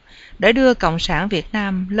 1954 đã đưa Cộng sản Việt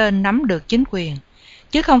Nam lên nắm được chính quyền,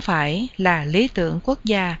 chứ không phải là lý tưởng quốc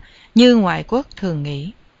gia như ngoại quốc thường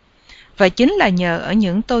nghĩ. Và chính là nhờ ở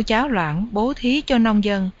những tô cháo loãng bố thí cho nông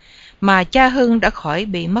dân mà cha Hưng đã khỏi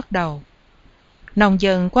bị mất đầu. Nông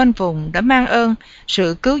dân quanh vùng đã mang ơn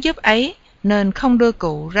sự cứu giúp ấy nên không đưa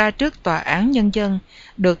cụ ra trước tòa án nhân dân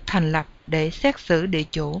được thành lập để xét xử địa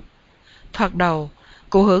chủ. Thoạt đầu,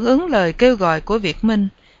 cụ hưởng ứng lời kêu gọi của Việt Minh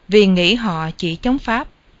vì nghĩ họ chỉ chống Pháp.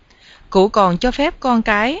 Cụ còn cho phép con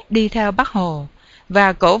cái đi theo Bác Hồ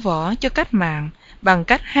và cổ võ cho cách mạng bằng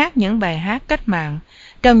cách hát những bài hát cách mạng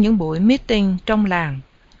trong những buổi meeting trong làng.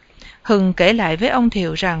 Hưng kể lại với ông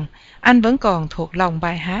Thiệu rằng anh vẫn còn thuộc lòng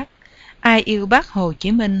bài hát "Ai yêu Bác Hồ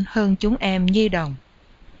Chí Minh hơn chúng em nhi đồng".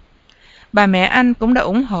 Bà mẹ anh cũng đã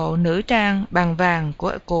ủng hộ nữ trang bằng vàng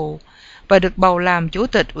của cụ và được bầu làm chủ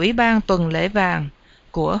tịch Ủy ban tuần lễ vàng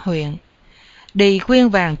của huyện, đi khuyên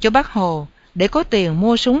vàng cho Bác Hồ để có tiền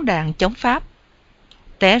mua súng đạn chống Pháp.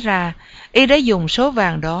 Té ra, y đã dùng số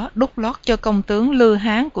vàng đó đút lót cho công tướng Lư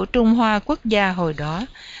Hán của Trung Hoa quốc gia hồi đó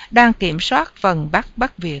đang kiểm soát phần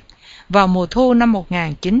Bắc Việt vào mùa thu năm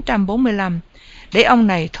 1945, để ông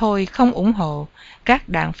này thôi không ủng hộ các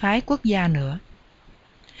đảng phái quốc gia nữa.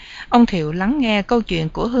 Ông Thiệu lắng nghe câu chuyện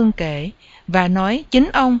của Hưng kể và nói chính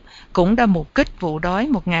ông cũng đã mục kích vụ đói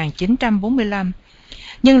 1945,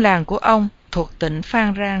 nhưng làng của ông thuộc tỉnh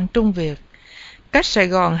Phan Rang, Trung Việt, cách Sài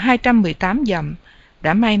Gòn 218 dặm,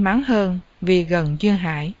 đã may mắn hơn vì gần duyên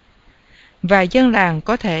hải, và dân làng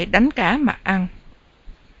có thể đánh cá mà ăn.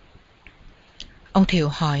 Ông Thiệu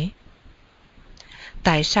hỏi: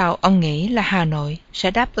 "Tại sao ông nghĩ là Hà Nội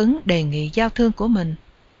sẽ đáp ứng đề nghị giao thương của mình?"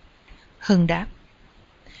 Hưng đáp: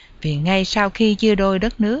 "Vì ngay sau khi chia đôi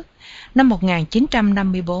đất nước, năm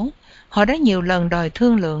 1954, họ đã nhiều lần đòi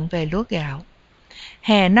thương lượng về lúa gạo.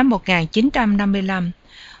 Hè năm 1955,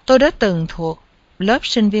 tôi đã từng thuộc lớp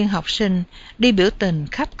sinh viên học sinh đi biểu tình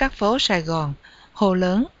khắp các phố Sài Gòn, hô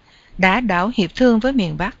lớn, đã đảo hiệp thương với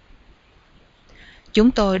miền Bắc.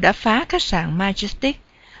 Chúng tôi đã phá khách sạn Majestic,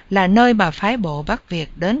 là nơi mà phái bộ Bắc Việt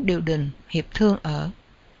đến điều đình hiệp thương ở.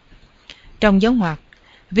 Trong dấu ngoặc,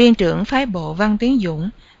 viên trưởng phái bộ Văn Tiến Dũng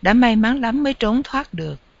đã may mắn lắm mới trốn thoát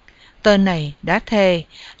được. Tên này đã thề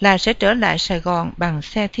là sẽ trở lại Sài Gòn bằng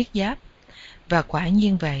xe thiết giáp. Và quả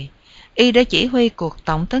nhiên vậy, y đã chỉ huy cuộc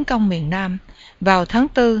tổng tấn công miền Nam vào tháng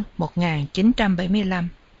 4 1975.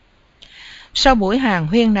 Sau buổi hàn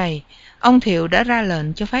huyên này, ông Thiệu đã ra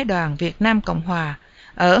lệnh cho phái đoàn Việt Nam Cộng Hòa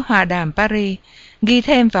ở Hòa đàm Paris ghi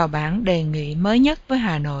thêm vào bản đề nghị mới nhất với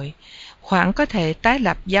Hà Nội khoản có thể tái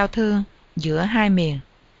lập giao thương giữa hai miền.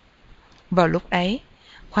 Vào lúc ấy,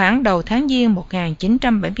 khoảng đầu tháng Giêng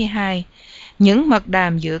 1972, những mật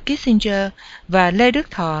đàm giữa Kissinger và Lê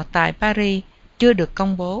Đức Thọ tại Paris chưa được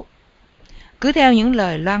công bố. Cứ theo những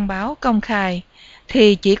lời loan báo công khai,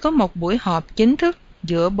 thì chỉ có một buổi họp chính thức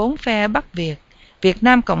giữa bốn phe Bắc Việt, Việt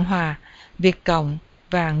Nam Cộng Hòa, Việt Cộng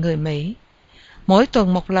và người Mỹ, mỗi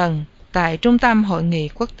tuần một lần tại Trung tâm Hội nghị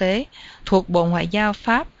Quốc tế thuộc Bộ Ngoại giao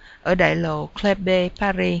Pháp ở đại lộ Kléber,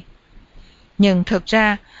 Paris. Nhưng thực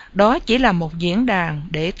ra, đó chỉ là một diễn đàn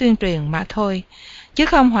để tuyên truyền mà thôi, chứ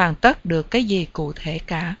không hoàn tất được cái gì cụ thể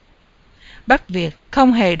cả. Bắc Việt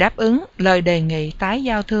không hề đáp ứng lời đề nghị tái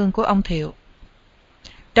giao thương của ông Thiệu.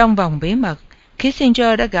 Trong vòng bí mật,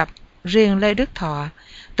 Kissinger đã gặp riêng Lê Đức Thọ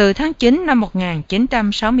từ tháng 9 năm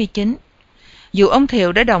 1969. Dù ông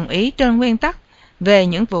Thiệu đã đồng ý trên nguyên tắc về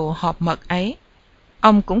những vụ họp mật ấy,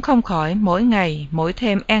 ông cũng không khỏi mỗi ngày mỗi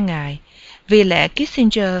thêm e ngại, vì lẽ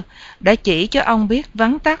Kissinger đã chỉ cho ông biết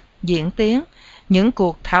vắn tắt diễn tiến những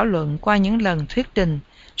cuộc thảo luận qua những lần thuyết trình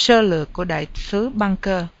sơ lược của đại sứ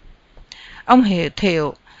Bunker. Ông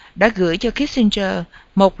Thiệu đã gửi cho Kissinger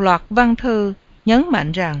một loạt văn thư nhấn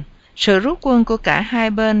mạnh rằng sự rút quân của cả hai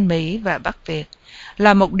bên Mỹ và Bắc Việt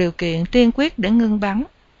là một điều kiện tiên quyết để ngưng bắn.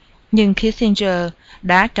 Nhưng Kissinger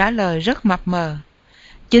đã trả lời rất mập mờ.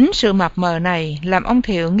 Chính sự mập mờ này làm ông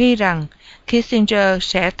Thiệu nghi rằng Kissinger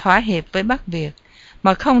sẽ thỏa hiệp với Bắc Việt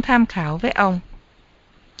mà không tham khảo với ông.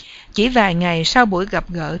 Chỉ vài ngày sau buổi gặp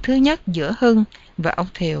gỡ thứ nhất giữa Hưng và ông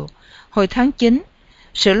Thiệu, hồi tháng 9,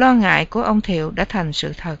 sự lo ngại của ông Thiệu đã thành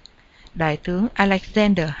sự thật. Đại tướng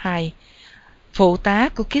Alexander II, phụ tá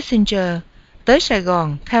của Kissinger, tới Sài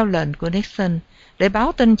Gòn theo lệnh của Nixon để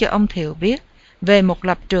báo tin cho ông Thiệu biết về một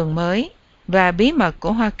lập trường mới và bí mật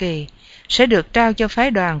của Hoa Kỳ sẽ được trao cho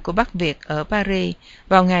phái đoàn của Bắc Việt ở Paris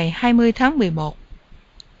vào ngày 20 tháng 11.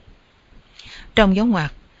 Trong dấu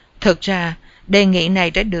ngoặc, thực ra đề nghị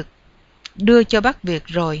này đã được đưa cho Bắc Việt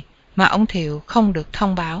rồi mà ông Thiệu không được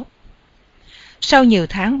thông báo. Sau nhiều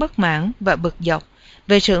tháng bất mãn và bực dọc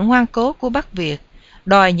về sự ngoan cố của Bắc Việt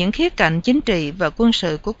đòi những khía cạnh chính trị và quân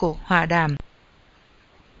sự của cuộc hòa đàm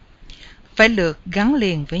phải được gắn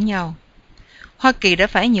liền với nhau, Hoa Kỳ đã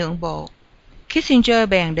phải nhượng bộ. Kissinger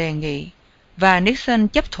bèn đề nghị và Nixon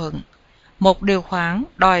chấp thuận một điều khoản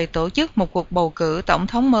đòi tổ chức một cuộc bầu cử tổng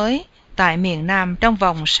thống mới tại miền Nam trong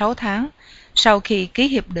vòng 6 tháng sau khi ký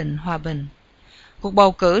hiệp định hòa bình. Cuộc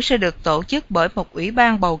bầu cử sẽ được tổ chức bởi một ủy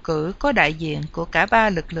ban bầu cử có đại diện của cả ba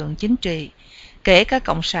lực lượng chính trị, kể cả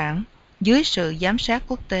Cộng sản, dưới sự giám sát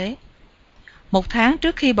quốc tế. 1 tháng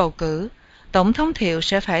trước khi bầu cử, Tổng thống Thiệu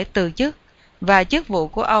sẽ phải từ chức và chức vụ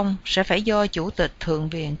của ông sẽ phải do Chủ tịch Thượng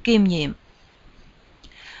viện kiêm nhiệm.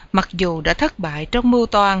 Mặc dù đã thất bại trong mưu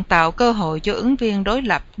toan tạo cơ hội cho ứng viên đối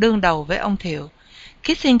lập đương đầu với ông Thiệu,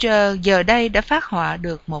 Kissinger giờ đây đã phát họa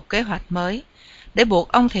được một kế hoạch mới để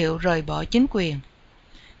buộc ông Thiệu rời bỏ chính quyền.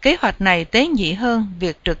 Kế hoạch này tế nhị hơn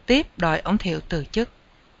việc trực tiếp đòi ông Thiệu từ chức.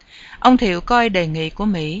 Ông Thiệu coi đề nghị của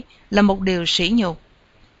Mỹ là một điều sỉ nhục,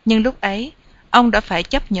 nhưng lúc ấy ông đã phải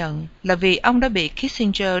chấp nhận là vì ông đã bị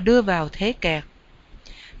Kissinger đưa vào thế kẹt.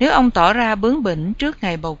 Nếu ông tỏ ra bướng bỉnh trước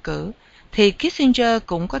ngày bầu cử, thì Kissinger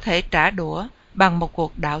cũng có thể trả đũa bằng một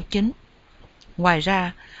cuộc đảo chính. Ngoài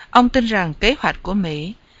ra, ông tin rằng kế hoạch của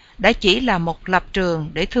Mỹ đã chỉ là một lập trường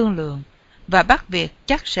để thương lượng, và Bắc Việt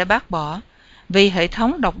chắc sẽ bác bỏ, vì hệ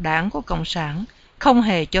thống độc đảng của Cộng sản không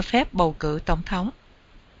hề cho phép bầu cử tổng thống.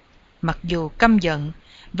 Mặc dù căm giận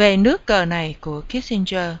về nước cờ này của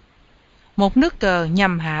Kissinger, một nước cờ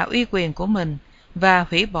nhằm hạ uy quyền của mình và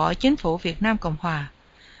hủy bỏ chính phủ Việt Nam Cộng Hòa,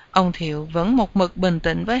 ông Thiệu vẫn một mực bình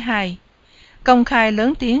tĩnh với hai, công khai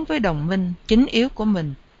lớn tiếng với đồng minh chính yếu của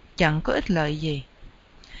mình chẳng có ích lợi gì.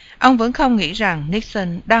 Ông vẫn không nghĩ rằng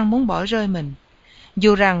Nixon đang muốn bỏ rơi mình,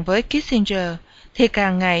 dù rằng với Kissinger thì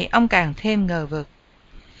càng ngày ông càng thêm ngờ vực.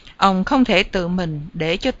 Ông không thể tự mình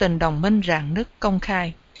để cho tình đồng minh rạn nứt công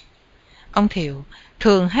khai. Ông Thiệu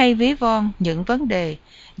thường hay ví von những vấn đề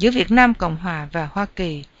giữa Việt Nam Cộng Hòa và Hoa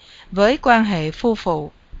Kỳ với quan hệ phu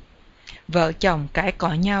phụ. Vợ chồng cãi cọ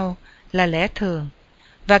nhau là lẽ thường,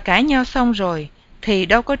 và cãi nhau xong rồi thì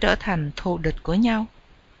đâu có trở thành thù địch của nhau.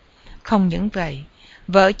 Không những vậy,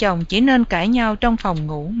 vợ chồng chỉ nên cãi nhau trong phòng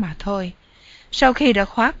ngủ mà thôi, sau khi đã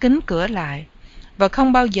khóa kín cửa lại, và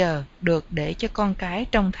không bao giờ được để cho con cái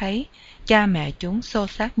trông thấy cha mẹ chúng xô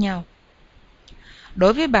xát nhau.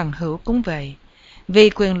 Đối với bằng hữu cũng vậy, vì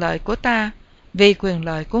quyền lợi của ta, vì quyền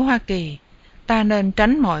lợi của Hoa Kỳ, ta nên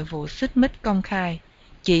tránh mọi vụ xích mích công khai,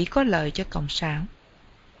 chỉ có lợi cho Cộng sản.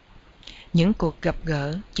 Những cuộc gặp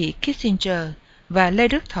gỡ chỉ Kissinger và Lê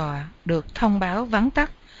Đức Thọ được thông báo vắn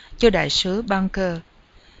tắt cho đại sứ Bunker,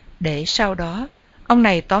 để sau đó ông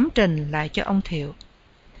này tóm trình lại cho ông Thiệu.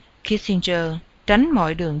 Kissinger tránh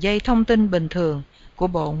mọi đường dây thông tin bình thường của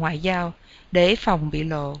Bộ Ngoại giao để phòng bị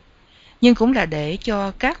lộ, nhưng cũng là để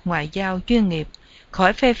cho các ngoại giao chuyên nghiệp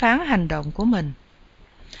khỏi phê phán hành động của mình.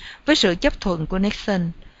 Với sự chấp thuận của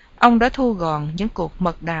Nixon, ông đã thu gọn những cuộc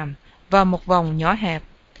mật đàm vào một vòng nhỏ hẹp,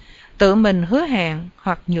 tự mình hứa hẹn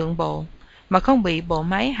hoặc nhượng bộ mà không bị bộ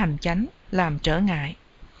máy hành chánh làm trở ngại.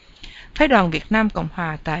 Phái đoàn Việt Nam Cộng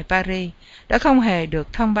Hòa tại Paris đã không hề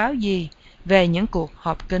được thông báo gì về những cuộc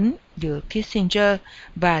họp kín giữa Kissinger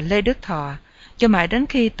và Lê Đức Thọ cho mãi đến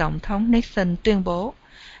khi Tổng thống Nixon tuyên bố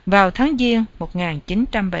vào tháng Giêng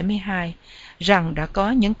 1972 rằng đã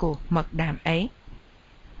có những cuộc mật đàm ấy.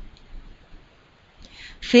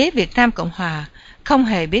 Phía Việt Nam Cộng Hòa không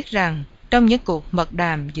hề biết rằng trong những cuộc mật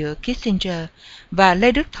đàm giữa Kissinger và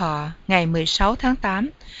Lê Đức Thọ ngày 16 tháng 8,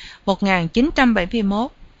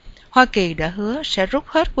 1971, Hoa Kỳ đã hứa sẽ rút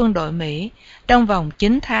hết quân đội Mỹ trong vòng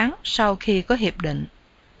 9 tháng sau khi có hiệp định.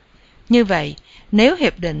 Như vậy, nếu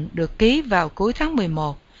hiệp định được ký vào cuối tháng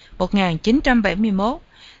 11, 1971,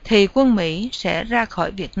 thì quân Mỹ sẽ ra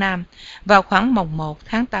khỏi Việt Nam vào khoảng mồng 1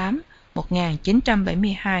 tháng 8,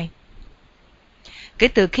 1972. Kể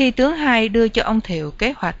từ khi tướng Hai đưa cho ông Thiệu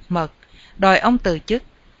kế hoạch mật đòi ông từ chức,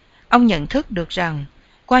 ông nhận thức được rằng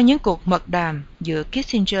qua những cuộc mật đàm giữa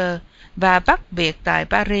Kissinger và Bắc Việt tại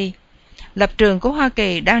Paris, lập trường của Hoa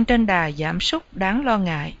Kỳ đang trên đà giảm sút đáng lo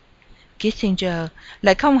ngại. Kissinger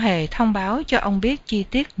lại không hề thông báo cho ông biết chi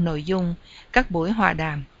tiết nội dung các buổi hòa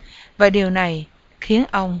đàm, và điều này khiến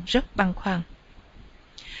ông rất băn khoăn.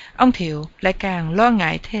 Ông Thiệu lại càng lo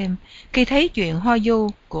ngại thêm khi thấy chuyện Hoa Du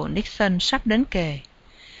của Nixon sắp đến kề.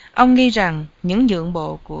 Ông nghi rằng những nhượng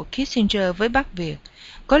bộ của Kissinger với Bắc Việt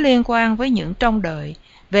có liên quan với những trông đợi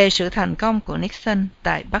về sự thành công của Nixon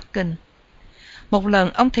tại Bắc Kinh. Một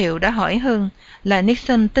lần ông Thiệu đã hỏi Hưng là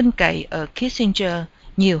Nixon tin cậy ở Kissinger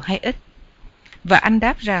nhiều hay ít, và anh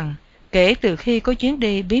đáp rằng kể từ khi có chuyến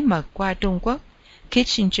đi bí mật qua Trung Quốc,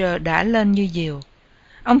 Kissinger đã lên như diều.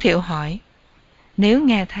 Ông Thiệu hỏi, nếu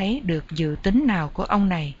nghe thấy được dự tính nào của ông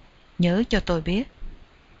này, nhớ cho tôi biết.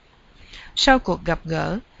 Sau cuộc gặp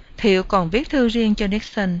gỡ, Thiệu còn viết thư riêng cho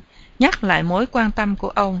Nixon, nhắc lại mối quan tâm của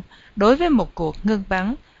ông đối với một cuộc ngưng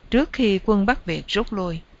bắn trước khi quân Bắc Việt rút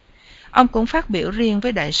lui. Ông cũng phát biểu riêng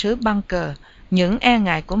với đại sứ Bunker những e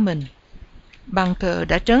ngại của mình. Bunker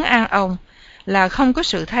đã trấn an ông là không có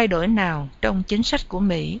sự thay đổi nào trong chính sách của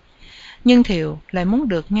Mỹ, nhưng Thiệu lại muốn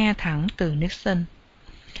được nghe thẳng từ Nixon.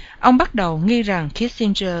 Ông bắt đầu nghi rằng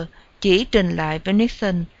Kissinger chỉ trình lại với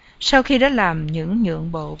Nixon sau khi đã làm những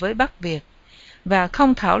nhượng bộ với Bắc Việt, và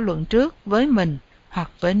không thảo luận trước với mình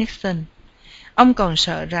hoặc với Nixon. Ông còn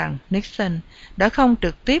sợ rằng Nixon đã không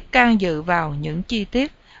trực tiếp can dự vào những chi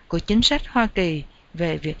tiết của chính sách Hoa Kỳ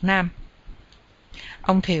về Việt Nam.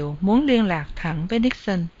 Ông Thiệu muốn liên lạc thẳng với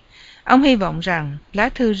Nixon. Ông hy vọng rằng lá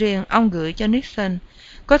thư riêng ông gửi cho Nixon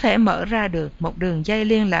có thể mở ra được một đường dây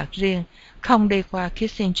liên lạc riêng không đi qua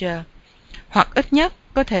Kissinger, hoặc ít nhất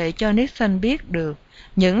có thể cho Nixon biết được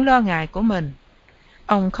những lo ngại của mình.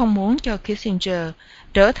 Ông không muốn cho Kissinger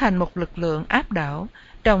trở thành một lực lượng áp đảo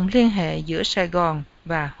trong liên hệ giữa Sài Gòn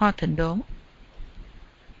và Hoa Thịnh Đốn.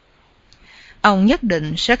 Ông nhất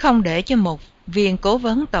định sẽ không để cho một viên cố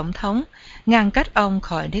vấn tổng thống ngăn cách ông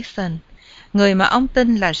khỏi Nixon, người mà ông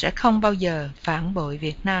tin là sẽ không bao giờ phản bội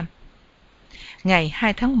Việt Nam. Ngày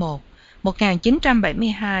 2 tháng 1,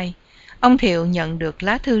 1972, ông Thiệu nhận được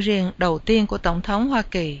lá thư riêng đầu tiên của Tổng thống Hoa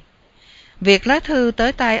Kỳ. Việc lá thư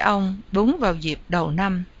tới tay ông đúng vào dịp đầu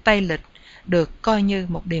năm Tây Lịch được coi như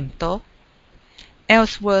một điềm tốt.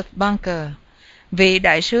 Ellsworth Bunker, vị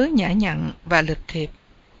đại sứ nhã nhặn và lịch thiệp,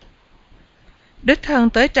 đích thân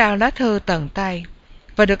tới trao lá thư tận tay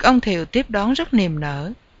và được ông Thiệu tiếp đón rất niềm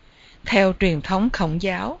nở. Theo truyền thống Khổng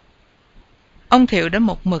giáo, ông Thiệu đã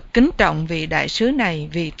một mực kính trọng vị đại sứ này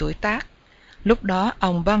vì tuổi tác. Lúc đó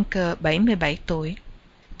ông Bunker 77 tuổi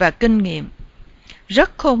và kinh nghiệm,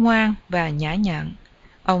 rất khôn ngoan và nhã nhặn.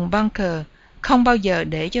 Ông Bunker không bao giờ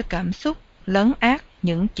để cho cảm xúc lấn át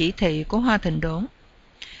những chỉ thị của Hoa Thịnh Đốn.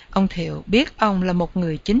 Ông Thiệu biết ông là một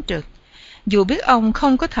người chính trực, dù biết ông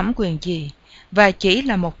không có thẩm quyền gì và chỉ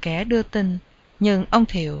là một kẻ đưa tin, nhưng ông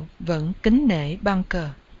Thiệu vẫn kính nể Bunker.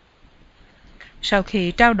 Sau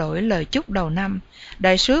khi trao đổi lời chúc đầu năm,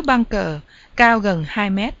 đại sứ Bunker, cao gần 2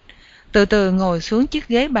 mét, từ từ ngồi xuống chiếc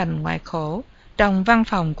ghế bành ngoại khổ trong văn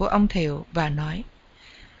phòng của ông Thiệu và nói: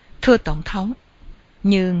 Thưa Tổng thống,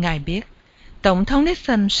 như ngài biết, Tổng thống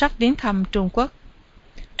Nixon sắp viếng thăm Trung Quốc.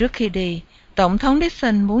 Trước khi đi, Tổng thống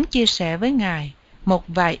Nixon muốn chia sẻ với ngài một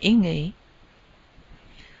vài ý nghĩ.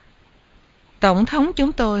 Tổng thống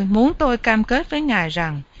chúng tôi muốn tôi cam kết với ngài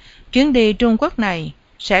rằng chuyến đi Trung Quốc này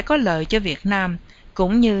sẽ có lợi cho Việt Nam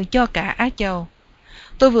cũng như cho cả Á Châu.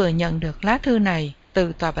 Tôi vừa nhận được lá thư này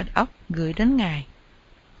từ Tòa Bạch Ốc gửi đến ngài.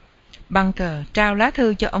 Bunker trao lá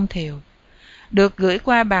thư cho ông Thiệu, được gửi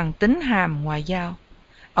qua bằng tín hàm ngoại giao.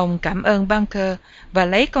 Ông cảm ơn Bunker và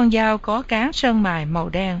lấy con dao có cán sơn mài màu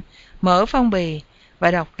đen, mở phong bì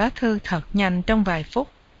và đọc lá thư thật nhanh trong vài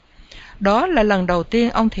phút. Đó là lần đầu tiên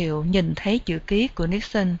ông Thiệu nhìn thấy chữ ký của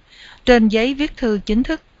Nixon trên giấy viết thư chính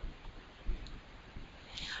thức.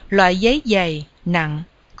 Loại giấy dày, nặng,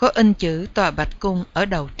 có in chữ Tòa Bạch Cung ở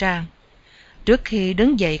đầu trang. Trước khi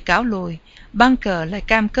đứng dậy cáo lui, Bunker lại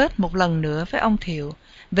cam kết một lần nữa với ông Thiệu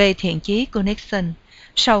về thiện chí của Nixon.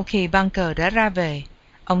 Sau khi Bunker đã ra về,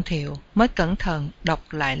 ông Thiệu mới cẩn thận đọc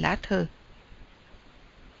lại lá thư.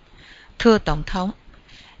 Thưa Tổng thống,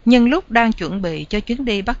 nhân lúc đang chuẩn bị cho chuyến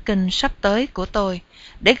đi Bắc Kinh sắp tới của tôi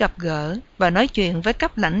để gặp gỡ và nói chuyện với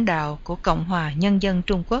cấp lãnh đạo của Cộng hòa Nhân dân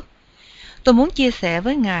Trung Quốc, tôi muốn chia sẻ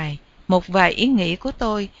với ngài một vài ý nghĩ của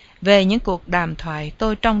tôi về những cuộc đàm thoại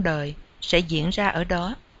tôi trông đợi sẽ diễn ra ở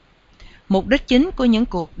đó. Mục đích chính của những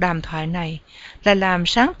cuộc đàm thoại này là làm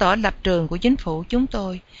sáng tỏ lập trường của chính phủ chúng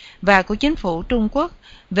tôi và của chính phủ Trung Quốc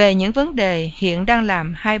về những vấn đề hiện đang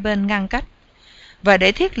làm hai bên ngăn cách, và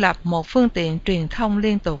để thiết lập một phương tiện truyền thông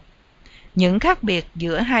liên tục. Những khác biệt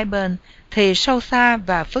giữa hai bên thì sâu xa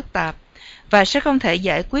và phức tạp và sẽ không thể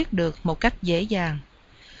giải quyết được một cách dễ dàng.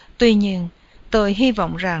 Tuy nhiên, tôi hy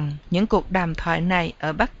vọng rằng những cuộc đàm thoại này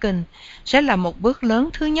ở Bắc Kinh sẽ là một bước lớn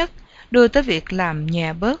thứ nhất đưa tới việc làm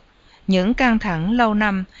nhẹ bớt những căng thẳng lâu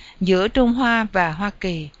năm giữa Trung Hoa và Hoa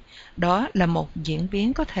Kỳ. Đó là một diễn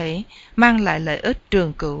biến có thể mang lại lợi ích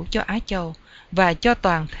trường cửu cho Á Châu và cho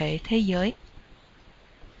toàn thể thế giới.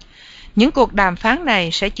 Những cuộc đàm phán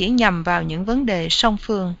này sẽ chỉ nhằm vào những vấn đề song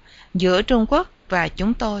phương giữa Trung Quốc và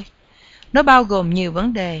chúng tôi. Nó bao gồm nhiều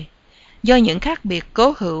vấn đề. Do những khác biệt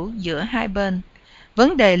cố hữu giữa hai bên,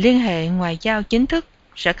 vấn đề liên hệ ngoại giao chính thức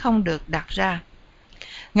sẽ không được đặt ra.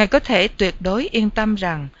 Ngài có thể tuyệt đối yên tâm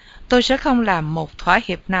rằng tôi sẽ không làm một thỏa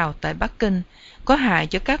hiệp nào tại Bắc Kinh có hại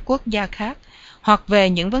cho các quốc gia khác hoặc về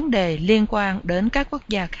những vấn đề liên quan đến các quốc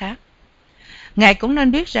gia khác. Ngài cũng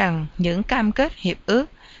nên biết rằng những cam kết hiệp ước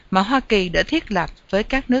mà Hoa Kỳ đã thiết lập với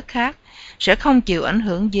các nước khác sẽ không chịu ảnh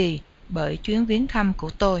hưởng gì bởi chuyến viếng thăm của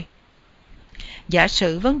tôi. Giả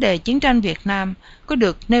sử vấn đề chiến tranh Việt Nam có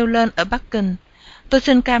được nêu lên ở Bắc Kinh, tôi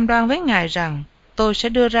xin cam đoan với ngài rằng tôi sẽ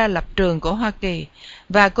đưa ra lập trường của Hoa Kỳ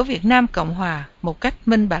và của Việt Nam Cộng Hòa một cách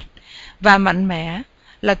minh bạch và mạnh mẽ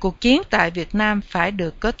là cuộc chiến tại Việt Nam phải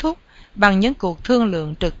được kết thúc bằng những cuộc thương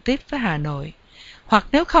lượng trực tiếp với Hà Nội, hoặc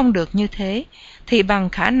nếu không được như thế thì bằng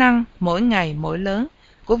khả năng mỗi ngày mỗi lớn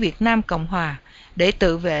của Việt Nam Cộng Hòa để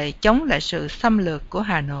tự vệ chống lại sự xâm lược của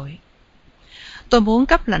Hà Nội. Tôi muốn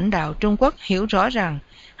cấp lãnh đạo Trung Quốc hiểu rõ rằng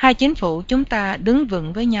hai chính phủ chúng ta đứng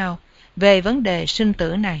vững với nhau về vấn đề sinh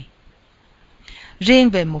tử này. Riêng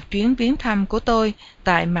về một chuyến viếng thăm của tôi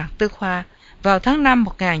tại Mạc Tư Khoa vào tháng 5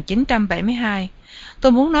 1972,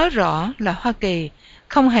 tôi muốn nói rõ là Hoa Kỳ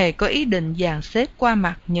không hề có ý định dàn xếp qua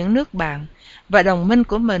mặt những nước bạn và đồng minh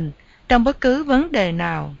của mình trong bất cứ vấn đề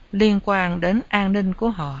nào liên quan đến an ninh của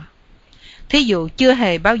họ. Thí dụ chưa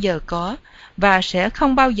hề bao giờ có và sẽ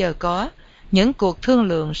không bao giờ có những cuộc thương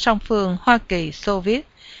lượng song phương Hoa Kỳ-Xô Viết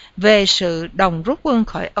về sự đồng rút quân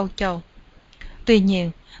khỏi Âu Châu. Tuy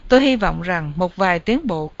nhiên, tôi hy vọng rằng một vài tiến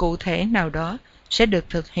bộ cụ thể nào đó sẽ được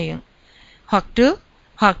thực hiện, hoặc trước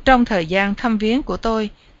hoặc trong thời gian thăm viếng của tôi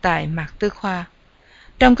tại Mạc Tư Khoa,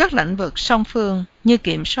 trong các lĩnh vực song phương như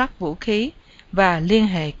kiểm soát vũ khí và liên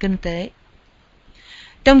hệ kinh tế.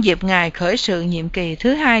 Trong dịp Ngài khởi sự nhiệm kỳ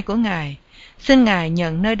thứ hai của Ngài, xin Ngài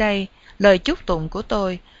nhận nơi đây lời chúc tụng của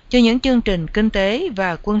tôi cho những chương trình kinh tế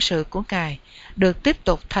và quân sự của Ngài được tiếp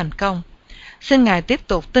tục thành công. Xin Ngài tiếp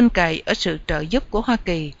tục tin cậy ở sự trợ giúp của Hoa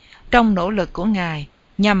Kỳ trong nỗ lực của Ngài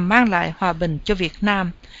nhằm mang lại hòa bình cho Việt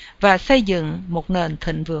Nam và xây dựng một nền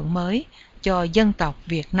thịnh vượng mới cho dân tộc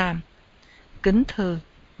Việt Nam. Kính thư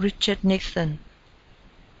Richard Nixon.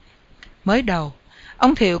 Mới đầu,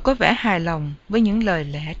 ông Thiệu có vẻ hài lòng với những lời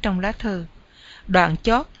lẽ trong lá thư. Đoạn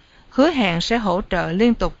chót hứa hẹn sẽ hỗ trợ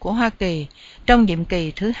liên tục của Hoa Kỳ trong nhiệm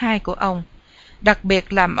kỳ thứ hai của ông, đặc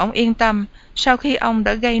biệt làm ông yên tâm sau khi ông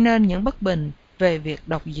đã gây nên những bất bình về việc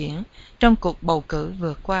đọc diễn trong cuộc bầu cử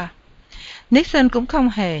vừa qua. Nixon cũng không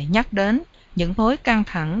hề nhắc đến những mối căng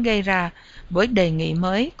thẳng gây ra bởi đề nghị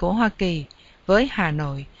mới của Hoa Kỳ với Hà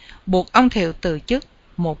Nội, buộc ông Thiệu từ chức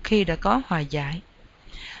một khi đã có hòa giải.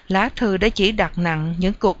 Lá thư đã chỉ đặt nặng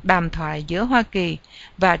những cuộc đàm thoại giữa Hoa Kỳ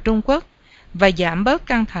và Trung Quốc và giảm bớt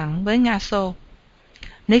căng thẳng với Nga Xô.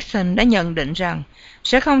 Nixon đã nhận định rằng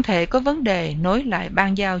sẽ không thể có vấn đề nối lại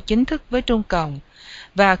ban giao chính thức với Trung Cộng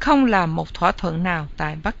và không làm một thỏa thuận nào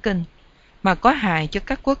tại Bắc Kinh mà có hại cho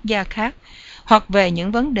các quốc gia khác hoặc về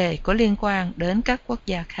những vấn đề có liên quan đến các quốc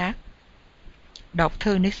gia khác. Đọc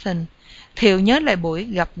thư Nixon, Thiệu nhớ lại buổi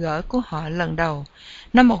gặp gỡ của họ lần đầu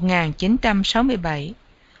năm 1967.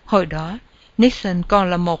 Hồi đó, Nixon còn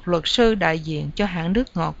là một luật sư đại diện cho hãng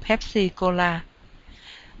nước ngọt Pepsi Cola.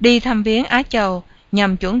 Đi thăm viếng Á Châu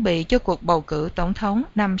nhằm chuẩn bị cho cuộc bầu cử tổng thống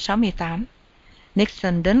năm 68.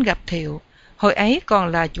 Nixon đến gặp Thiệu, hồi ấy còn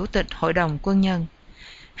là chủ tịch Hội đồng Quân nhân.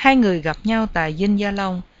 Hai người gặp nhau tại Dinh Gia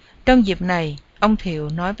Long. Trong dịp này, ông Thiệu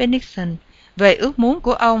nói với Nixon về ước muốn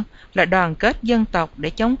của ông là đoàn kết dân tộc để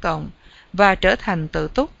chống Cộng và trở thành tự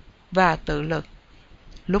túc và tự lực.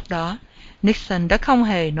 Lúc đó, Nixon đã không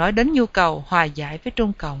hề nói đến nhu cầu hòa giải với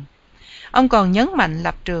Trung Cộng. Ông còn nhấn mạnh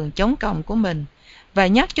lập trường chống Cộng của mình và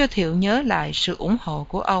nhắc cho Thiệu nhớ lại sự ủng hộ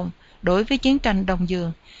của ông đối với chiến tranh Đông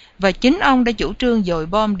Dương, và chính ông đã chủ trương dội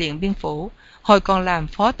bom Điện Biên Phủ hồi còn làm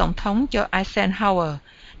phó tổng thống cho Eisenhower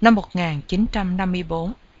năm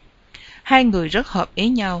 1954. Hai người rất hợp ý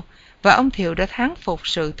nhau, và ông Thiệu đã thán phục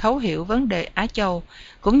sự thấu hiểu vấn đề Á Châu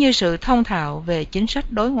cũng như sự thông thạo về chính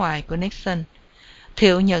sách đối ngoại của Nixon.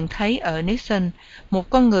 Thiệu nhận thấy ở Nixon một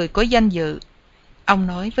con người có danh dự. Ông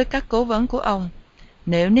nói với các cố vấn của ông,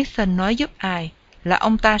 nếu Nixon nói giúp ai là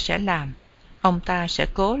ông ta sẽ làm, ông ta sẽ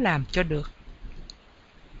cố làm cho được.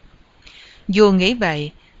 Dù nghĩ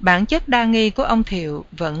vậy, bản chất đa nghi của ông Thiệu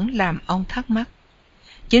vẫn làm ông thắc mắc.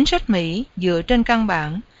 Chính sách Mỹ dựa trên căn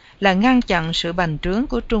bản là ngăn chặn sự bành trướng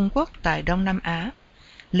của Trung Quốc tại Đông Nam Á.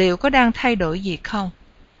 Liệu có đang thay đổi gì không?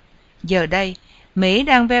 Giờ đây, Mỹ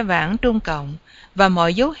đang ve vãn Trung Cộng và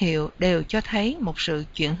mọi dấu hiệu đều cho thấy một sự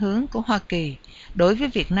chuyển hướng của Hoa Kỳ đối với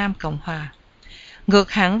Việt Nam Cộng Hòa.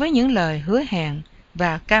 Ngược hẳn với những lời hứa hẹn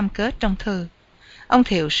và cam kết trong thư, ông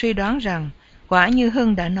Thiệu suy đoán rằng, quả như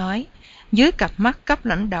Hưng đã nói, dưới cặp mắt cấp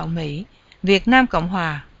lãnh đạo Mỹ, Việt Nam Cộng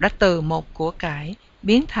Hòa đã từ một của cải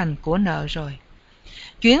biến thành của nợ rồi.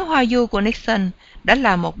 Chuyến hoa du của Nixon đã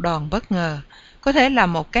là một đòn bất ngờ, có thể là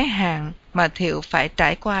một cái hạn mà Thiệu phải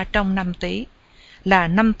trải qua trong năm Tý, là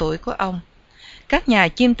năm tuổi của ông. Các nhà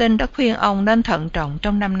chiêm tinh đã khuyên ông nên thận trọng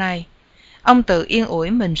trong năm nay. Ông tự yên ủi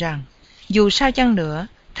mình rằng, dù sao chăng nữa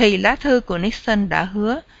thì lá thư của Nixon đã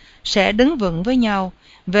hứa sẽ đứng vững với nhau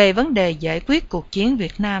về vấn đề giải quyết cuộc chiến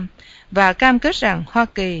Việt Nam và cam kết rằng Hoa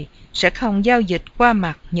Kỳ sẽ không giao dịch qua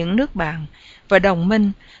mặt những nước bạn và đồng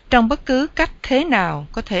minh trong bất cứ cách thế nào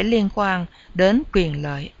có thể liên quan đến quyền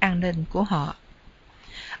lợi an ninh của họ.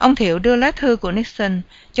 Ông Thiệu đưa lá thư của Nixon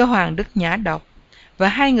cho Hoàng Đức Nhã đọc, và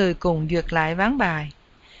hai người cùng duyệt lại ván bài.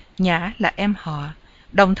 Nhã là em họ,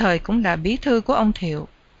 đồng thời cũng là bí thư của ông Thiệu.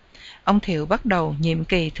 Ông Thiệu bắt đầu nhiệm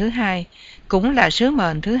kỳ thứ hai, cũng là sứ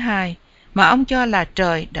mệnh thứ hai mà ông cho là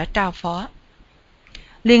trời đã trao phó.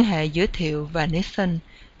 Liên hệ giữa Thiệu và Nixon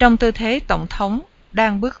trong tư thế tổng thống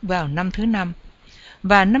đang bước vào năm thứ 5,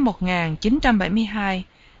 và năm 1972,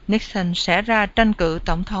 Nixon sẽ ra tranh cử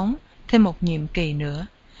tổng thống thêm một nhiệm kỳ nữa.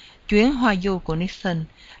 Chuyến hoa du của Nixon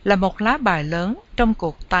là một lá bài lớn trong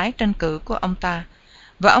cuộc tái tranh cử của ông ta,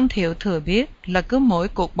 và ông Thiệu thừa biết là cứ mỗi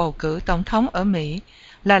cuộc bầu cử tổng thống ở Mỹ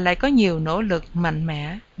là lại có nhiều nỗ lực mạnh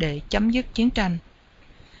mẽ để chấm dứt chiến tranh.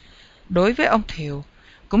 Đối với ông Thiệu,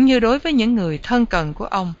 cũng như đối với những người thân cận của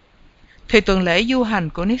ông, thì tuần lễ du hành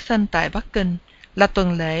của Nixon tại Bắc Kinh là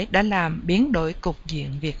tuần lễ đã làm biến đổi cục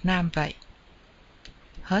diện Việt Nam vậy.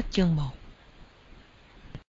 Hết chương 1.